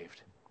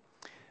saved.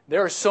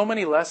 There are so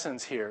many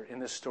lessons here in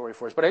this story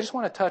for us, but I just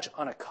want to touch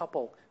on a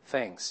couple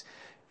things.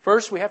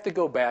 First, we have to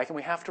go back and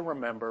we have to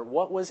remember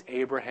what was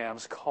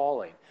Abraham's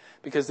calling,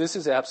 because this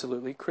is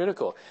absolutely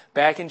critical.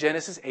 Back in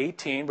Genesis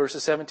 18,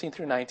 verses 17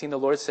 through 19, the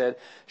Lord said,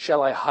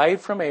 "Shall I hide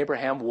from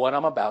Abraham what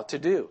I'm about to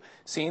do,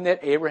 seeing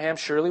that Abraham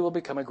surely will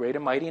become a great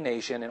and mighty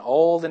nation, and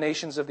all the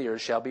nations of the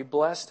earth shall be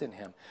blessed in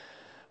him?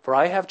 For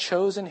I have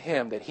chosen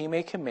him that he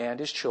may command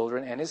his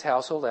children and his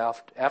household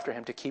after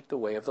him to keep the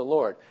way of the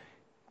Lord."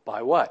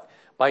 By what?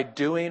 By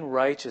doing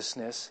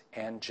righteousness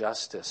and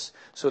justice,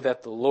 so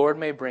that the Lord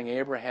may bring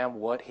Abraham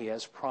what he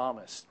has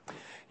promised.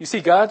 You see,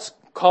 God's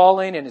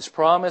calling and his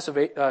promise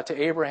to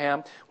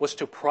Abraham was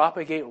to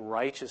propagate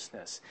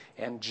righteousness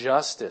and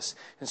justice,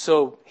 and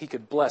so he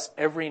could bless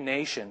every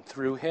nation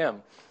through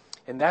him.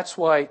 And that's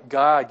why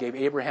God gave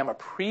Abraham a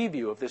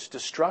preview of this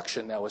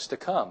destruction that was to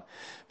come,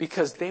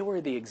 because they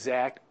were the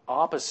exact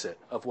opposite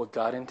of what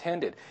God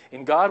intended.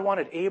 And God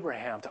wanted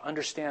Abraham to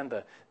understand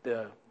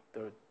the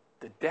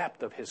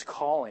depth of his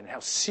calling,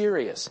 how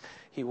serious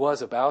he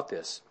was about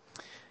this.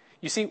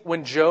 You see,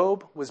 when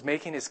Job was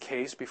making his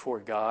case before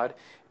God,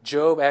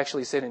 Job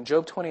actually said in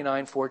Job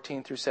 29,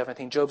 14 through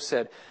 17, Job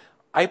said,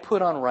 "I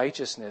put on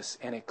righteousness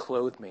and it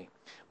clothed me.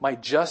 My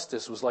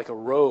justice was like a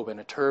robe and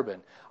a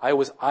turban. I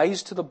was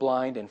eyes to the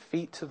blind and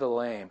feet to the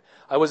lame.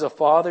 I was a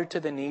father to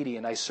the needy,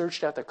 and I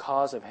searched out the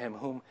cause of him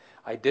whom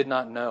I did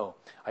not know.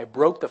 I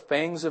broke the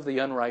fangs of the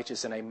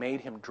unrighteous, and I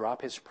made him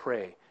drop his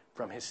prey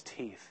from his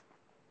teeth."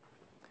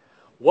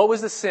 What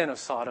was the sin of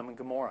Sodom and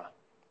Gomorrah?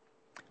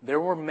 There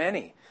were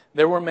many.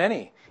 There were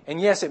many.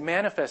 And yes, it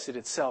manifested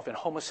itself in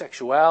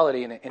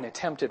homosexuality and in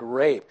attempted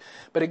rape.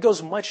 But it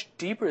goes much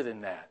deeper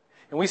than that.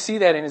 And we see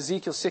that in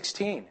Ezekiel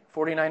 16,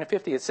 49 and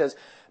 50. It says,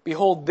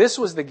 "Behold, this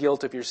was the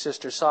guilt of your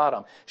sister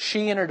Sodom.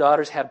 She and her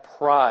daughters had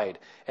pride,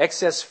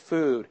 excess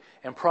food,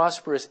 and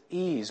prosperous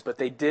ease, but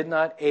they did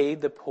not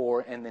aid the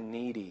poor and the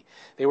needy.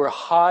 They were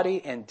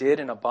haughty and did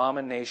an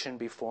abomination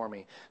before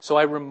me. So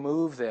I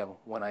removed them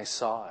when I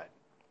saw it."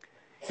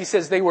 He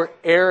says they were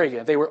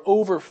arrogant, they were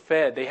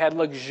overfed, they had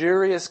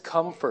luxurious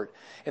comfort,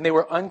 and they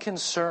were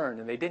unconcerned,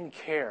 and they didn't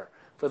care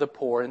for the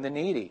poor and the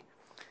needy.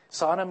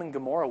 Sodom and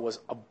Gomorrah was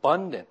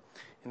abundant,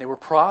 and they were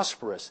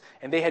prosperous,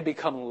 and they had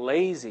become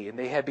lazy, and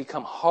they had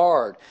become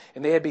hard,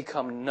 and they had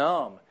become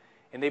numb,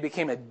 and they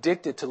became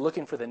addicted to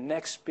looking for the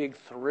next big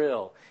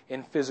thrill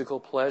in physical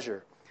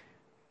pleasure.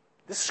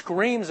 This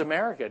screams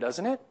America,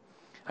 doesn't it?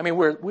 I mean,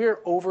 we're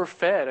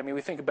overfed. I mean,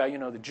 we think about,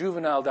 the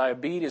juvenile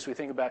diabetes. We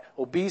think about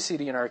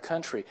obesity in our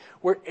country.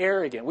 We're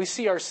arrogant. We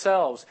see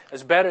ourselves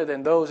as better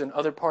than those in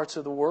other parts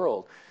of the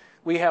world.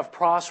 We have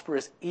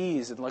prosperous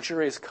ease and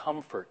luxurious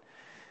comfort.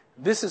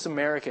 This is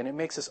America, and it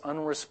makes us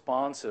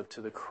unresponsive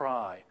to the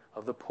cry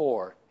of the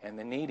poor and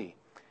the needy.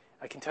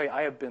 I can tell you,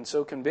 I have been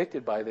so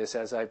convicted by this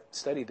as I've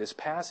studied this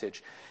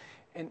passage.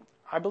 And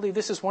I believe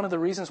this is one of the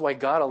reasons why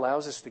God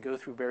allows us to go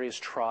through various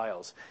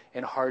trials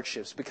and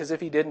hardships. Because if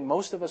He didn't,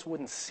 most of us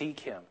wouldn't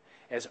seek Him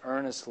as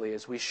earnestly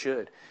as we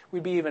should.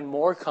 We'd be even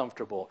more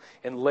comfortable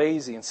and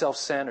lazy and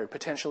self-centered,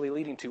 potentially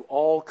leading to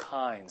all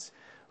kinds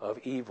of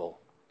evil.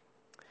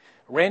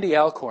 Randy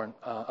Alcorn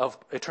of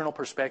Eternal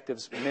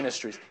Perspectives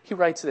Ministries, he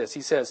writes this.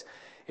 He says,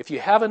 if you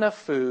have enough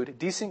food,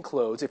 decent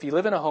clothes, if you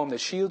live in a home that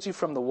shields you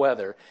from the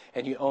weather,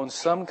 and you own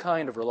some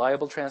kind of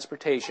reliable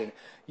transportation,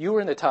 you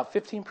are in the top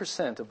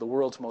 15% of the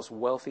world's most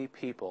wealthy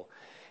people.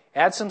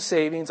 Add some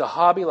savings, a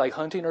hobby like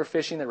hunting or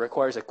fishing that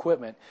requires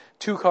equipment,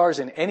 2 cars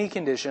in any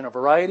condition, a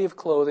variety of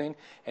clothing,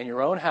 and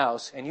your own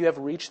house, and you have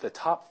reached the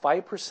top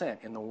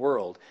 5% in the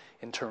world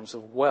in terms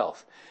of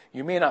wealth.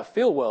 You may not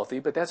feel wealthy,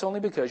 but that's only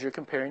because you're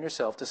comparing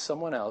yourself to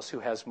someone else who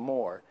has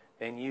more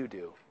than you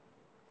do.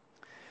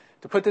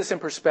 To put this in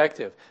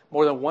perspective,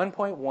 more than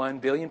 1.1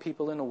 billion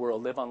people in the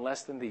world live on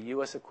less than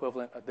the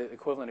equivalent of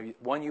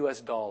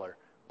 $1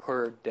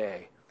 per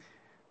day.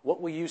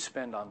 What will you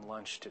spend on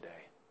lunch today?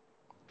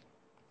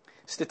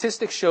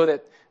 Statistics show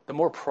that the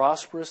more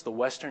prosperous the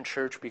Western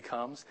church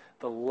becomes,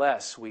 the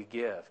less we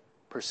give,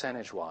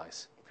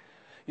 percentage-wise.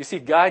 You see,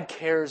 God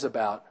cares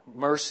about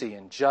mercy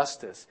and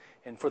justice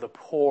and for the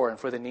poor and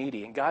for the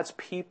needy, and God's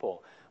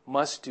people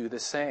must do the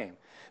same.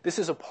 This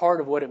is a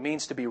part of what it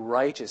means to be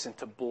righteous and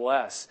to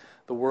bless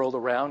the world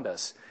around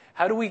us.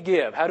 How do we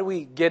give? How do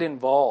we get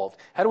involved?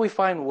 How do we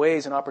find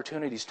ways and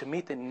opportunities to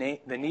meet the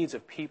needs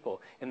of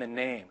people in the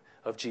name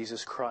of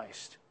Jesus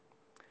Christ?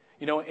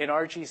 In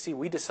RGC,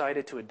 we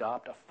decided to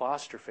adopt a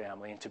foster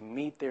family and to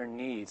meet their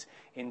needs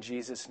in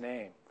Jesus'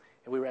 name.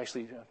 And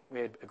we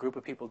had a group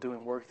of people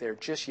doing work there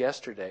just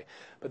yesterday.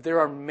 But there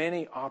are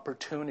many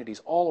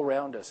opportunities all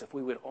around us if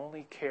we would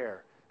only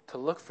care to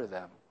look for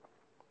them.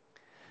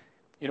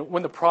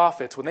 When the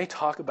prophets, when they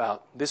talk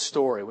about this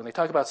story, when they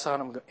talk about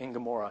Sodom and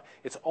Gomorrah,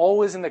 it's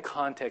always in the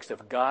context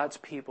of God's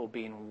people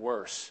being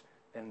worse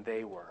than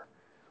they were.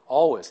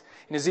 Always.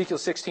 In Ezekiel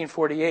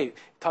 16:48, it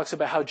talks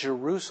about how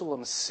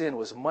Jerusalem's sin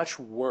was much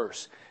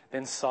worse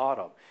than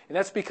Sodom. And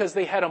that's because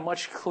they had a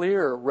much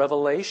clearer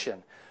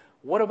revelation.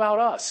 What about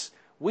us?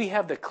 We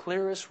have the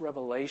clearest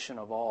revelation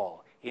of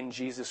all in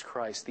Jesus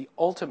Christ, the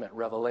ultimate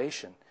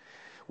revelation.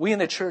 We in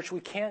the church,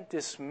 we can't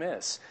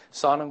dismiss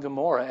Sodom and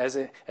Gomorrah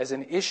as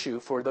an issue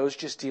for those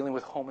just dealing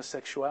with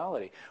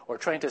homosexuality or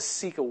trying to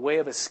seek a way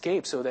of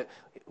escape so that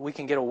we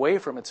can get away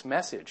from its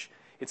message.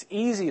 It's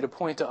easy to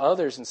point to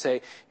others and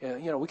say,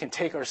 we can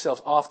take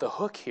ourselves off the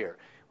hook here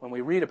when we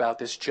read about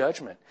this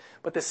judgment.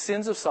 But the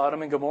sins of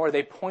Sodom and Gomorrah,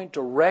 they point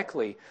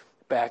directly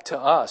back to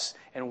us,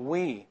 and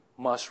we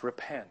must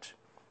repent.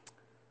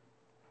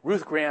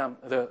 Ruth Graham,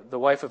 the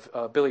wife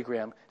of Billy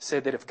Graham,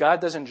 said that if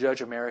God doesn't judge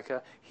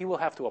America, He will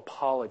have to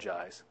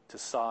apologize to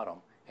Sodom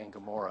and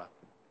Gomorrah.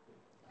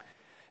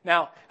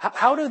 Now,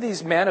 how do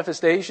these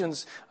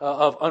manifestations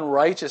of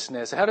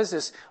unrighteousness, how does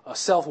this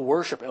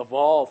self-worship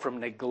evolve from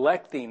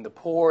neglecting the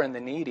poor and the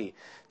needy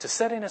to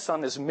setting us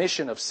on this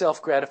mission of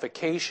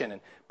self-gratification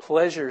and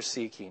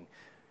pleasure-seeking?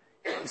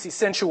 You see,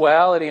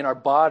 sensuality in our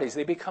bodies,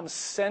 they become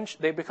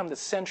the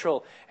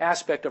central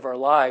aspect of our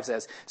lives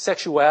as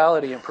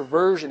sexuality and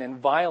perversion and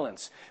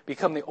violence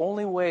become the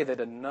only way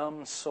that a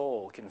numb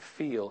soul can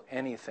feel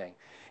anything.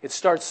 It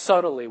starts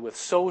subtly with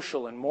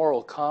social and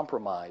moral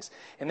compromise,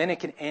 and then it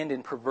can end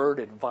in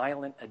perverted,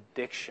 violent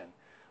addiction,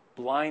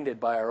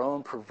 blinded by our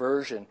own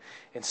perversion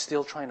and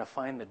still trying to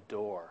find the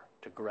door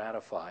to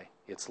gratify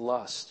its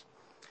lust.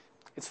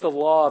 It's the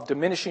law of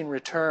diminishing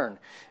return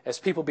as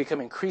people become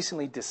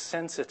increasingly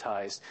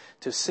desensitized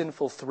to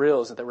sinful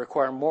thrills that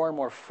require more and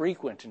more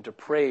frequent and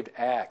depraved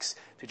acts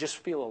to just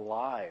feel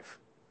alive.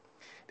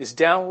 This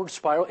downward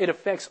spiral, it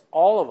affects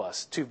all of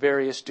us to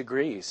various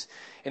degrees.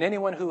 And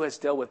anyone who has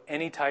dealt with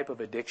any type of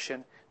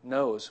addiction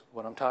knows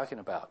what I'm talking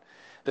about.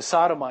 The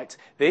Sodomites,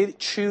 they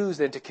choose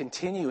then to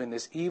continue in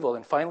this evil,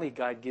 and finally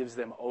God gives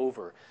them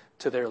over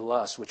to their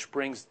lust, which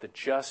brings the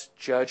just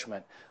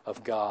judgment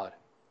of God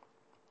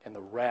and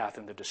the wrath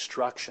and the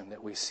destruction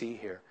that we see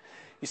here.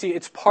 You see,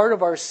 it's part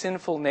of our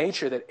sinful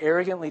nature that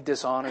arrogantly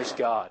dishonors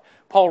God.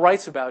 Paul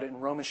writes about it in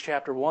Romans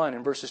chapter 1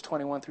 in verses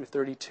 21 through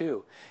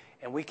 32.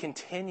 And we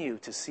continue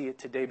to see it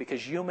today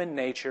because human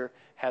nature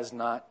has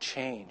not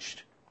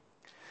changed.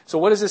 So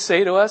what does this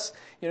say to us?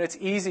 It's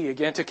easy,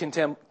 again, to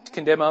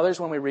condemn others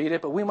when we read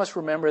it, but we must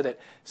remember that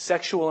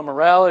sexual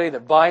immorality,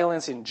 that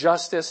violence,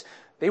 injustice,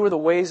 they were the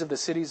ways of the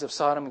cities of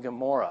Sodom and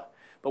Gomorrah.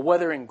 But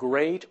whether in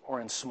great or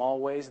in small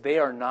ways, they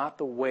are not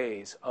the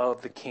ways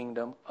of the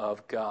kingdom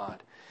of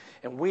God.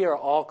 And we are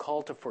all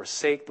called to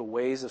forsake the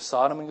ways of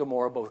Sodom and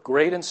Gomorrah, both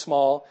great and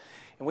small.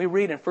 And we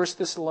read in 1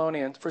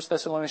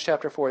 Thessalonians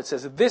chapter 4, it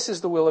says, "This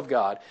is the will of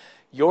God,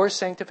 your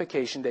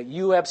sanctification, that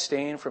you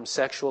abstain from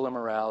sexual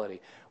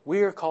immorality."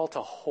 We are called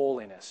to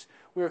holiness.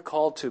 We are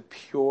called to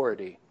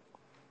purity.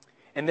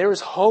 And there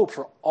is hope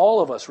for all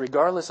of us,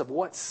 regardless of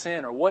what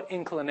sin or what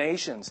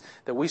inclinations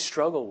that we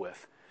struggle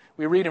with.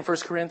 We read in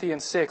 1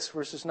 Corinthians 6,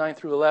 verses 9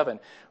 through 11,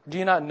 "Do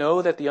you not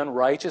know that the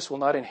unrighteous will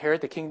not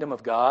inherit the kingdom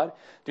of God?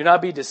 Do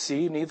not be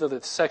deceived, neither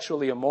the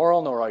sexually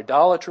immoral, nor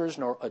idolaters,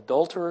 nor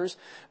adulterers,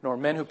 nor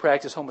men who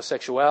practice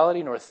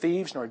homosexuality, nor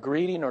thieves, nor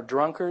greedy, nor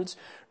drunkards,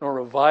 nor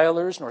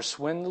revilers, nor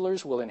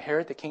swindlers will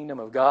inherit the kingdom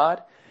of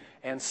God.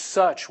 And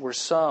such were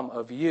some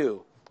of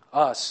you,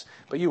 us.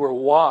 But you were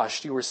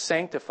washed, you were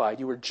sanctified,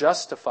 you were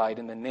justified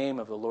in the name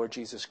of the Lord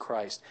Jesus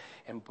Christ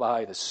and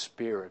by the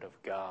Spirit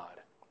of God."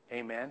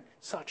 Amen?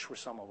 Such were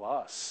some of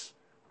us.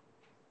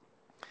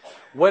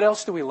 What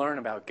else do we learn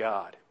about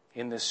God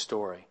in this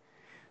story?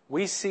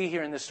 We see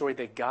here in this story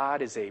that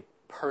God is a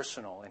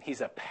personal and He's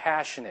a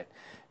passionate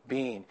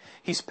being.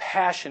 He's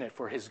passionate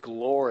for His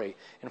glory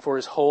and for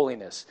His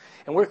holiness.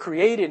 And we're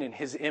created in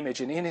His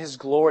image and in His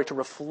glory to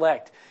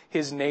reflect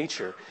His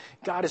nature.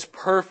 God is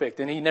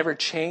perfect and He never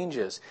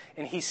changes.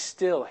 And He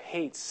still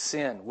hates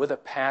sin with a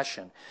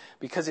passion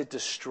because it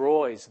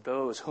destroys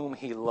those whom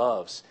He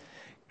loves.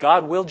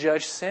 God will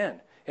judge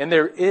sin. And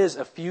there is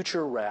a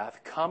future wrath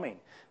coming.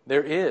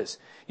 There is.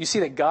 You see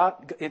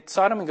that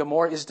Sodom and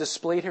Gomorrah is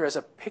displayed here as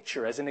a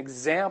picture, as an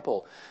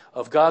example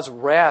of God's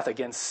wrath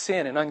against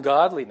sin and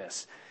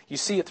ungodliness. You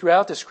see it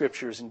throughout the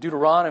Scriptures in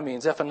Deuteronomy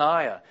and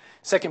Zephaniah.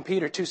 2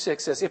 Peter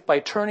 2:6 says, "If by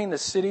turning the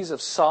cities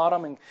of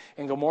Sodom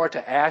and Gomorrah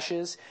to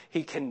ashes,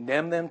 He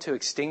condemned them to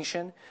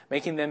extinction,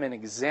 making them an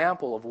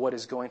example of what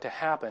is going to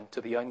happen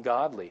to the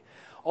ungodly."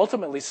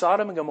 Ultimately,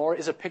 Sodom and Gomorrah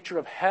is a picture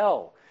of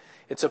hell.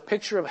 It's a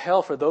picture of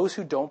hell for those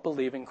who don't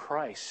believe in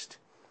Christ.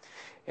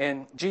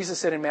 And Jesus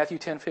said in Matthew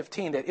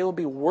 10:15 that it will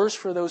be worse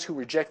for those who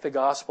reject the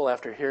gospel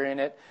after hearing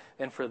it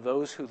than for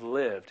those who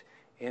lived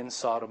in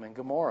Sodom and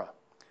Gomorrah.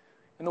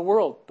 And the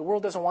world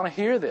doesn't want to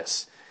hear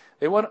this.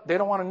 They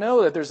don't want to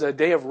know that there's a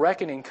day of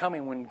reckoning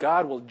coming when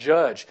God will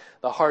judge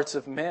the hearts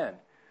of men.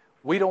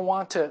 We don't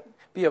want to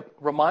be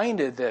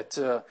reminded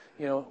that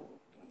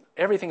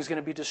everything's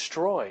going to be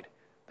destroyed,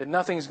 that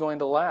nothing's going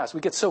to last.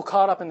 We get so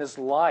caught up in this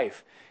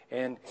life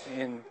and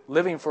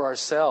living for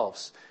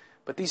ourselves.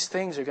 But these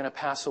things are going to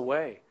pass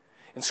away.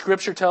 And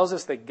Scripture tells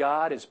us that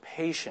God is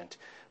patient,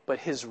 but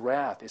His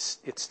wrath,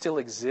 it still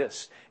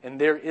exists. And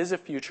there is a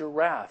future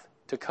wrath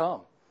to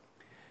come.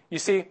 You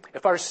see,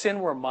 if our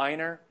sin were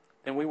minor,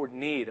 then we would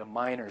need a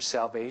minor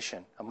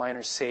salvation, a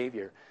minor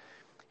Savior.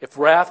 If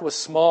wrath was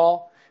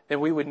small, then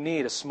we would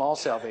need a small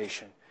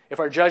salvation. If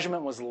our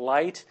judgment was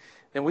light,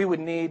 then we would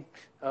need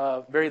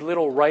very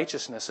little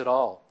righteousness at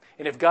all.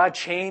 And if God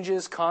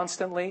changes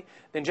constantly,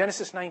 then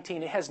Genesis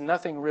 19, it has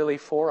nothing really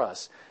for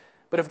us.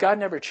 But if God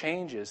never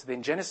changes,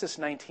 then Genesis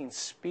 19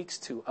 speaks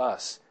to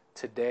us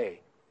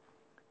today.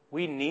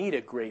 We need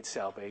a great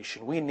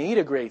salvation. We need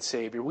a great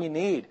Savior. We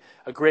need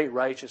a great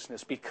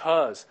righteousness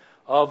because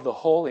of the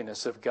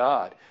holiness of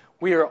God.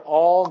 We are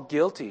all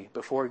guilty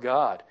before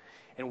God.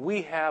 And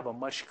we have a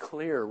much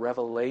clearer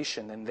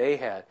revelation than they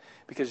had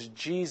because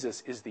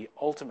Jesus is the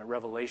ultimate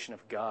revelation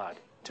of God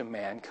to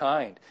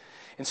mankind.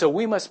 And so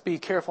we must be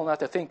careful not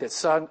to think that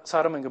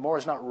Sodom and Gomorrah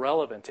is not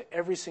relevant to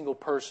every single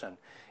person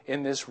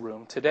in this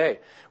room today.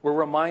 We're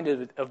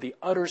reminded of the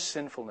utter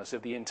sinfulness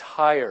of the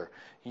entire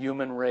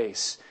human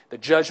race, the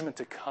judgment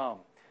to come,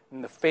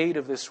 and the fate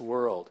of this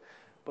world.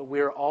 But we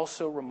are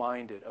also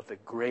reminded of the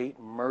great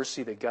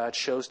mercy that God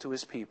shows to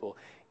His people,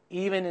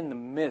 even in the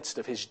midst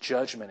of His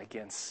judgment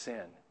against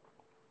sin.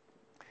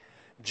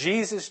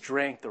 Jesus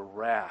drank the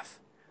wrath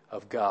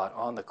of God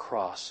on the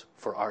cross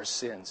for our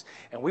sins.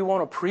 And we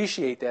won't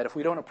appreciate that if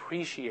we don't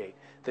appreciate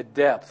the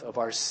depth of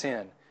our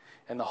sin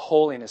and the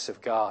holiness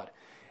of God.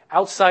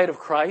 Outside of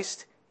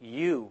Christ,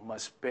 you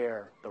must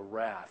bear the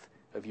wrath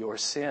of your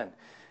sin.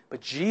 But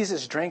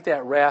Jesus drank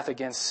that wrath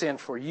against sin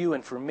for you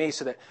and for me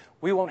so that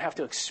we won't have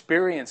to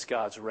experience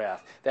God's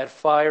wrath, that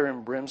fire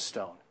and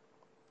brimstone.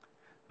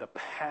 The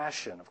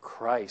passion of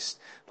Christ,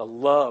 the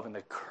love and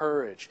the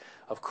courage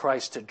of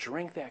Christ to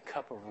drink that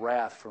cup of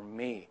wrath for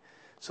me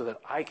so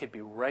that I could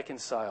be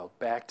reconciled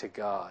back to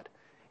God.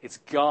 It's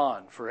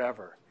gone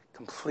forever,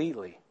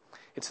 completely.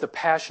 It's the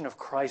passion of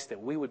Christ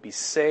that we would be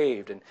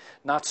saved and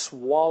not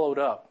swallowed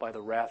up by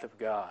the wrath of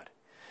God.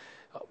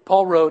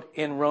 Paul wrote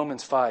in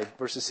Romans 5,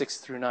 verses 6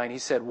 through 9, he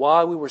said,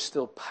 "While we were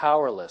still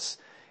powerless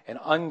and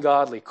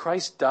ungodly,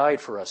 Christ died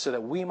for us so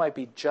that we might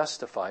be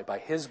justified by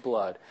His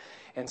blood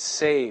and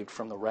saved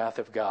from the wrath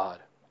of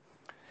God."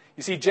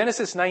 You see,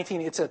 Genesis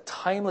 19, it's a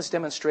timeless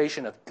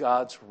demonstration of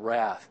God's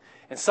wrath.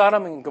 And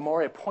Sodom and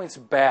Gomorrah, it points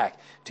back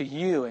to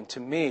you and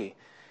to me.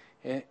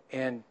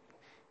 And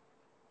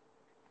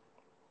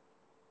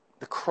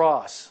the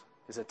cross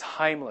is a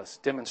timeless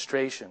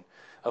demonstration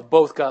of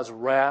both God's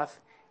wrath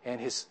and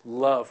his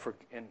love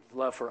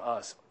for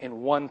us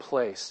in one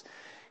place.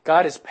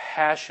 God is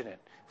passionate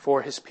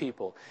for his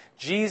people.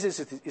 Jesus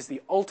is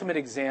the ultimate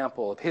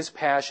example of his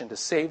passion to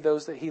save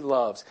those that he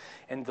loves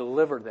and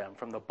deliver them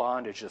from the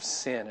bondage of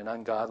sin and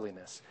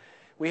ungodliness.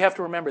 We have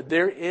to remember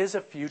there is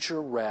a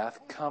future wrath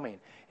coming,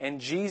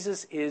 and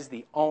Jesus is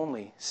the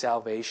only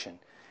salvation.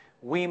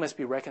 We must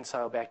be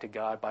reconciled back to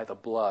God by the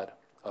blood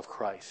of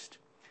Christ.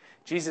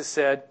 Jesus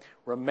said,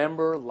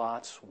 remember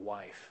Lot's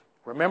wife.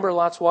 Remember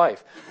Lot's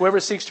wife. Whoever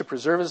seeks to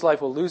preserve his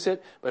life will lose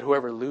it, but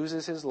whoever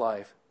loses his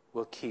life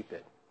will keep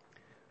it.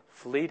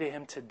 Flee to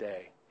him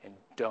today and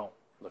don't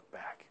look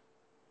back.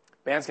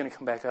 Band's going to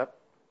come back up.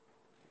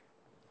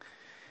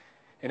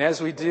 And as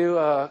they do,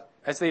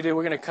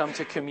 we're going to come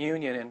to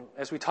communion. And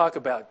as we talk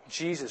about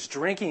Jesus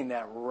drinking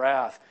that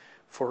wrath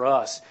for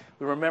us,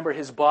 we remember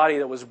his body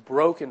that was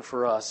broken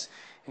for us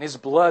and his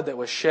blood that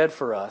was shed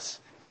for us.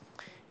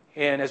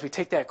 And as we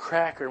take that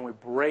cracker and we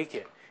break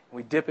it and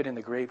we dip it in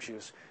the grape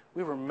juice,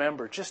 we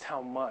remember just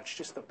how much,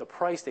 just the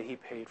price that he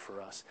paid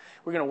for us.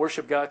 We're going to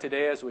worship God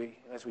today as we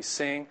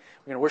sing.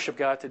 We're going to worship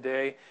God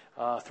today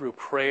through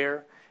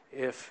prayer.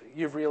 If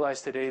you've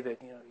realized today that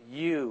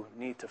you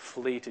need to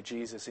flee to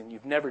Jesus and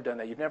you've never done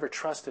that, you've never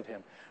trusted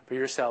him for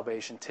your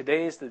salvation,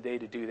 today is the day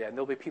to do that. And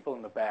there'll be people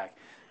in the back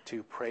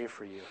to pray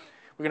for you.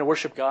 We're going to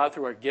worship God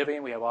through our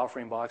giving. We have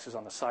offering boxes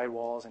on the side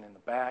walls and in the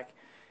back.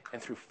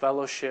 And through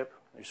fellowship,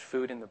 there's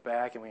food in the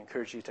back, and we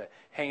encourage you to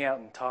hang out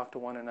and talk to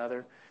one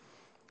another.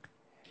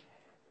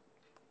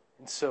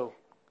 And so,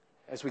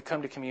 as we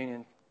come to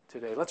communion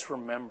today, let's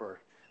remember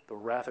the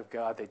wrath of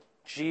God that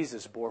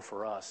Jesus bore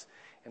for us,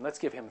 and let's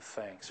give him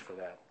thanks for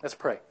that. Let's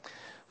pray.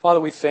 Father,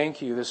 we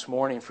thank you this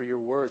morning for your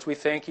words. We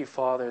thank you,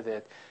 Father,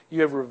 that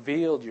you have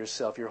revealed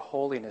yourself, your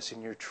holiness,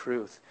 and your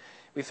truth.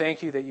 We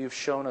thank you that you've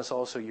shown us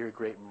also your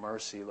great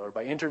mercy, Lord,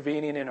 by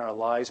intervening in our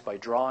lives, by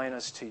drawing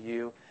us to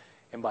you,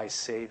 and by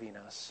saving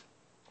us.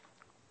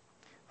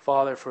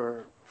 Father,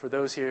 for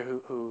those here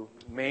who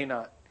may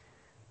not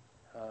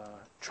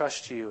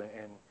trust you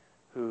and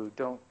who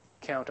don't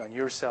count on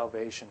your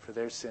salvation for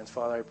their sins,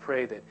 Father, I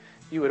pray that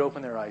you would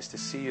open their eyes to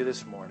see you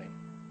this morning.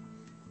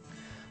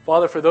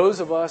 Father, for those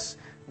of us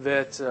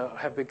that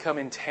have become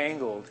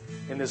entangled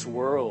in this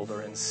world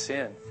or in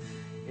sin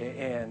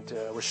and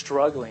we're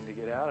struggling to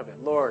get out of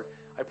it, Lord,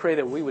 I pray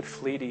that we would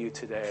flee to you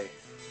today.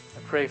 I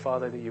pray,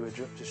 Father, that you would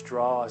just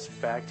draw us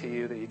back to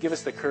you, that you give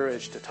us the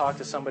courage to talk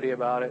to somebody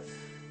about it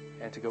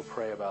and to go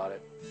pray about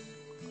it.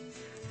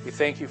 We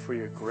thank you for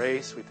your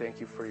grace. We thank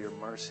you for your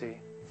mercy.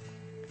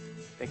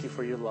 Thank you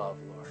for your love,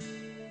 Lord.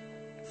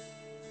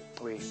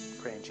 We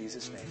pray in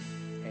Jesus'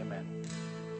 name. Amen.